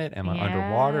planet? Am I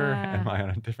underwater? Yeah. Am I on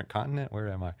a different continent? Where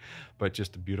am I? But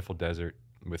just a beautiful desert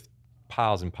with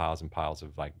piles and piles and piles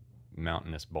of like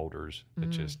mountainous boulders that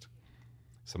just,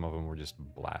 some of them were just a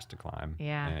blast to climb.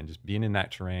 Yeah. And just being in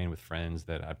that terrain with friends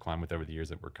that I've climbed with over the years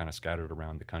that were kind of scattered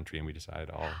around the country, and we decided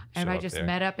to all show Everybody up just there.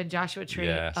 met up in Joshua Tree.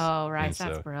 Yes. Oh, right. And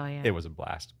That's so brilliant. It was a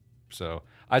blast. So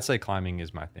I'd say climbing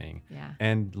is my thing. Yeah.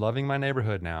 And loving my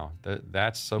neighborhood now.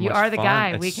 That's so You much are the fun. guy.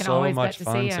 It's We can so always much get to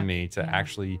fun see to ya. me to Yeah.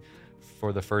 actually,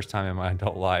 for the first time in my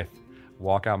adult life,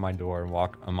 walk out my door and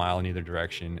walk a mile in either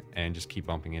direction and just keep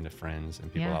bumping into friends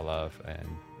and people Yeah. I love. And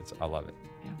I love it.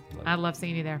 Yeah. I love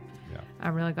seeing you there. Yeah.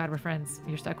 I'm really glad we're friends.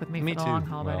 You're stuck with me, Me for the too. long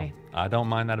haul, Well, buddy. I don't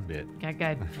mind that a bit. Okay,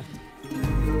 good.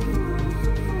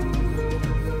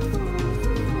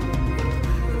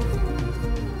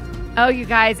 Oh, you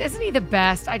guys, isn't he the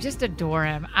best? I just adore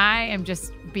him. I am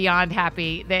just beyond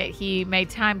happy that he made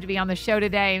time to be on the show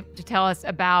today to tell us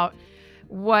about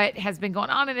what has been going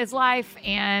on in his life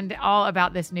and all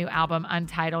about this new album,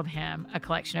 Untitled Hymn, a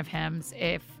collection of hymns.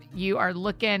 If you are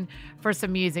looking for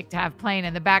some music to have playing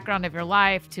in the background of your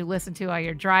life, to listen to while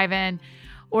you're driving,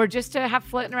 or just to have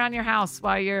floating around your house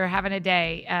while you're having a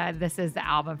day, this is the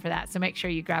album for that. So make sure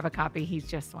you grab a copy. He's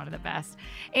just one of the best.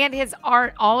 And his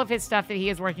art, all of his stuff that he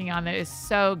is working on that is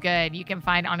so good, you can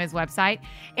find on his website.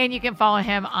 And you can follow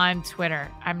him on Twitter.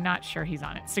 I'm not sure he's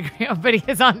on Instagram, but he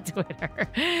is on Twitter.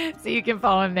 So you can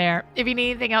follow him there. If you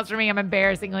need anything else from me, I'm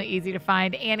embarrassingly easy to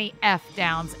find. Annie F.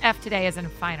 Downs. F today is in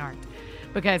fine art,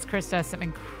 because Chris does some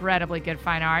incredibly good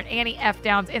fine art. Annie F.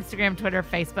 Downs, Instagram, Twitter,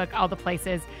 Facebook, all the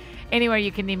places. Anywhere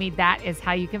you can need me, that is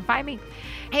how you can find me.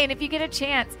 Hey, and if you get a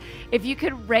chance, if you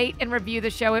could rate and review the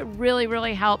show, it really,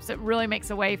 really helps. It really makes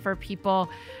a way for people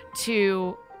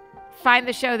to find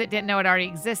the show that didn't know it already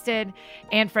existed,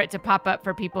 and for it to pop up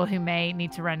for people who may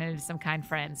need to run into some kind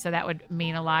friends. So that would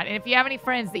mean a lot. And if you have any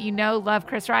friends that you know love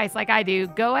Chris Rice like I do,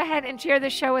 go ahead and share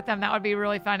this show with them. That would be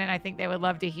really fun, and I think they would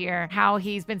love to hear how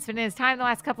he's been spending his time the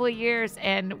last couple of years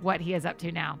and what he is up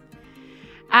to now.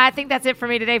 I think that's it for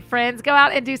me today, friends. Go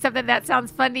out and do something that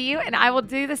sounds fun to you, and I will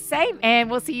do the same.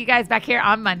 And we'll see you guys back here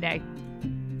on Monday.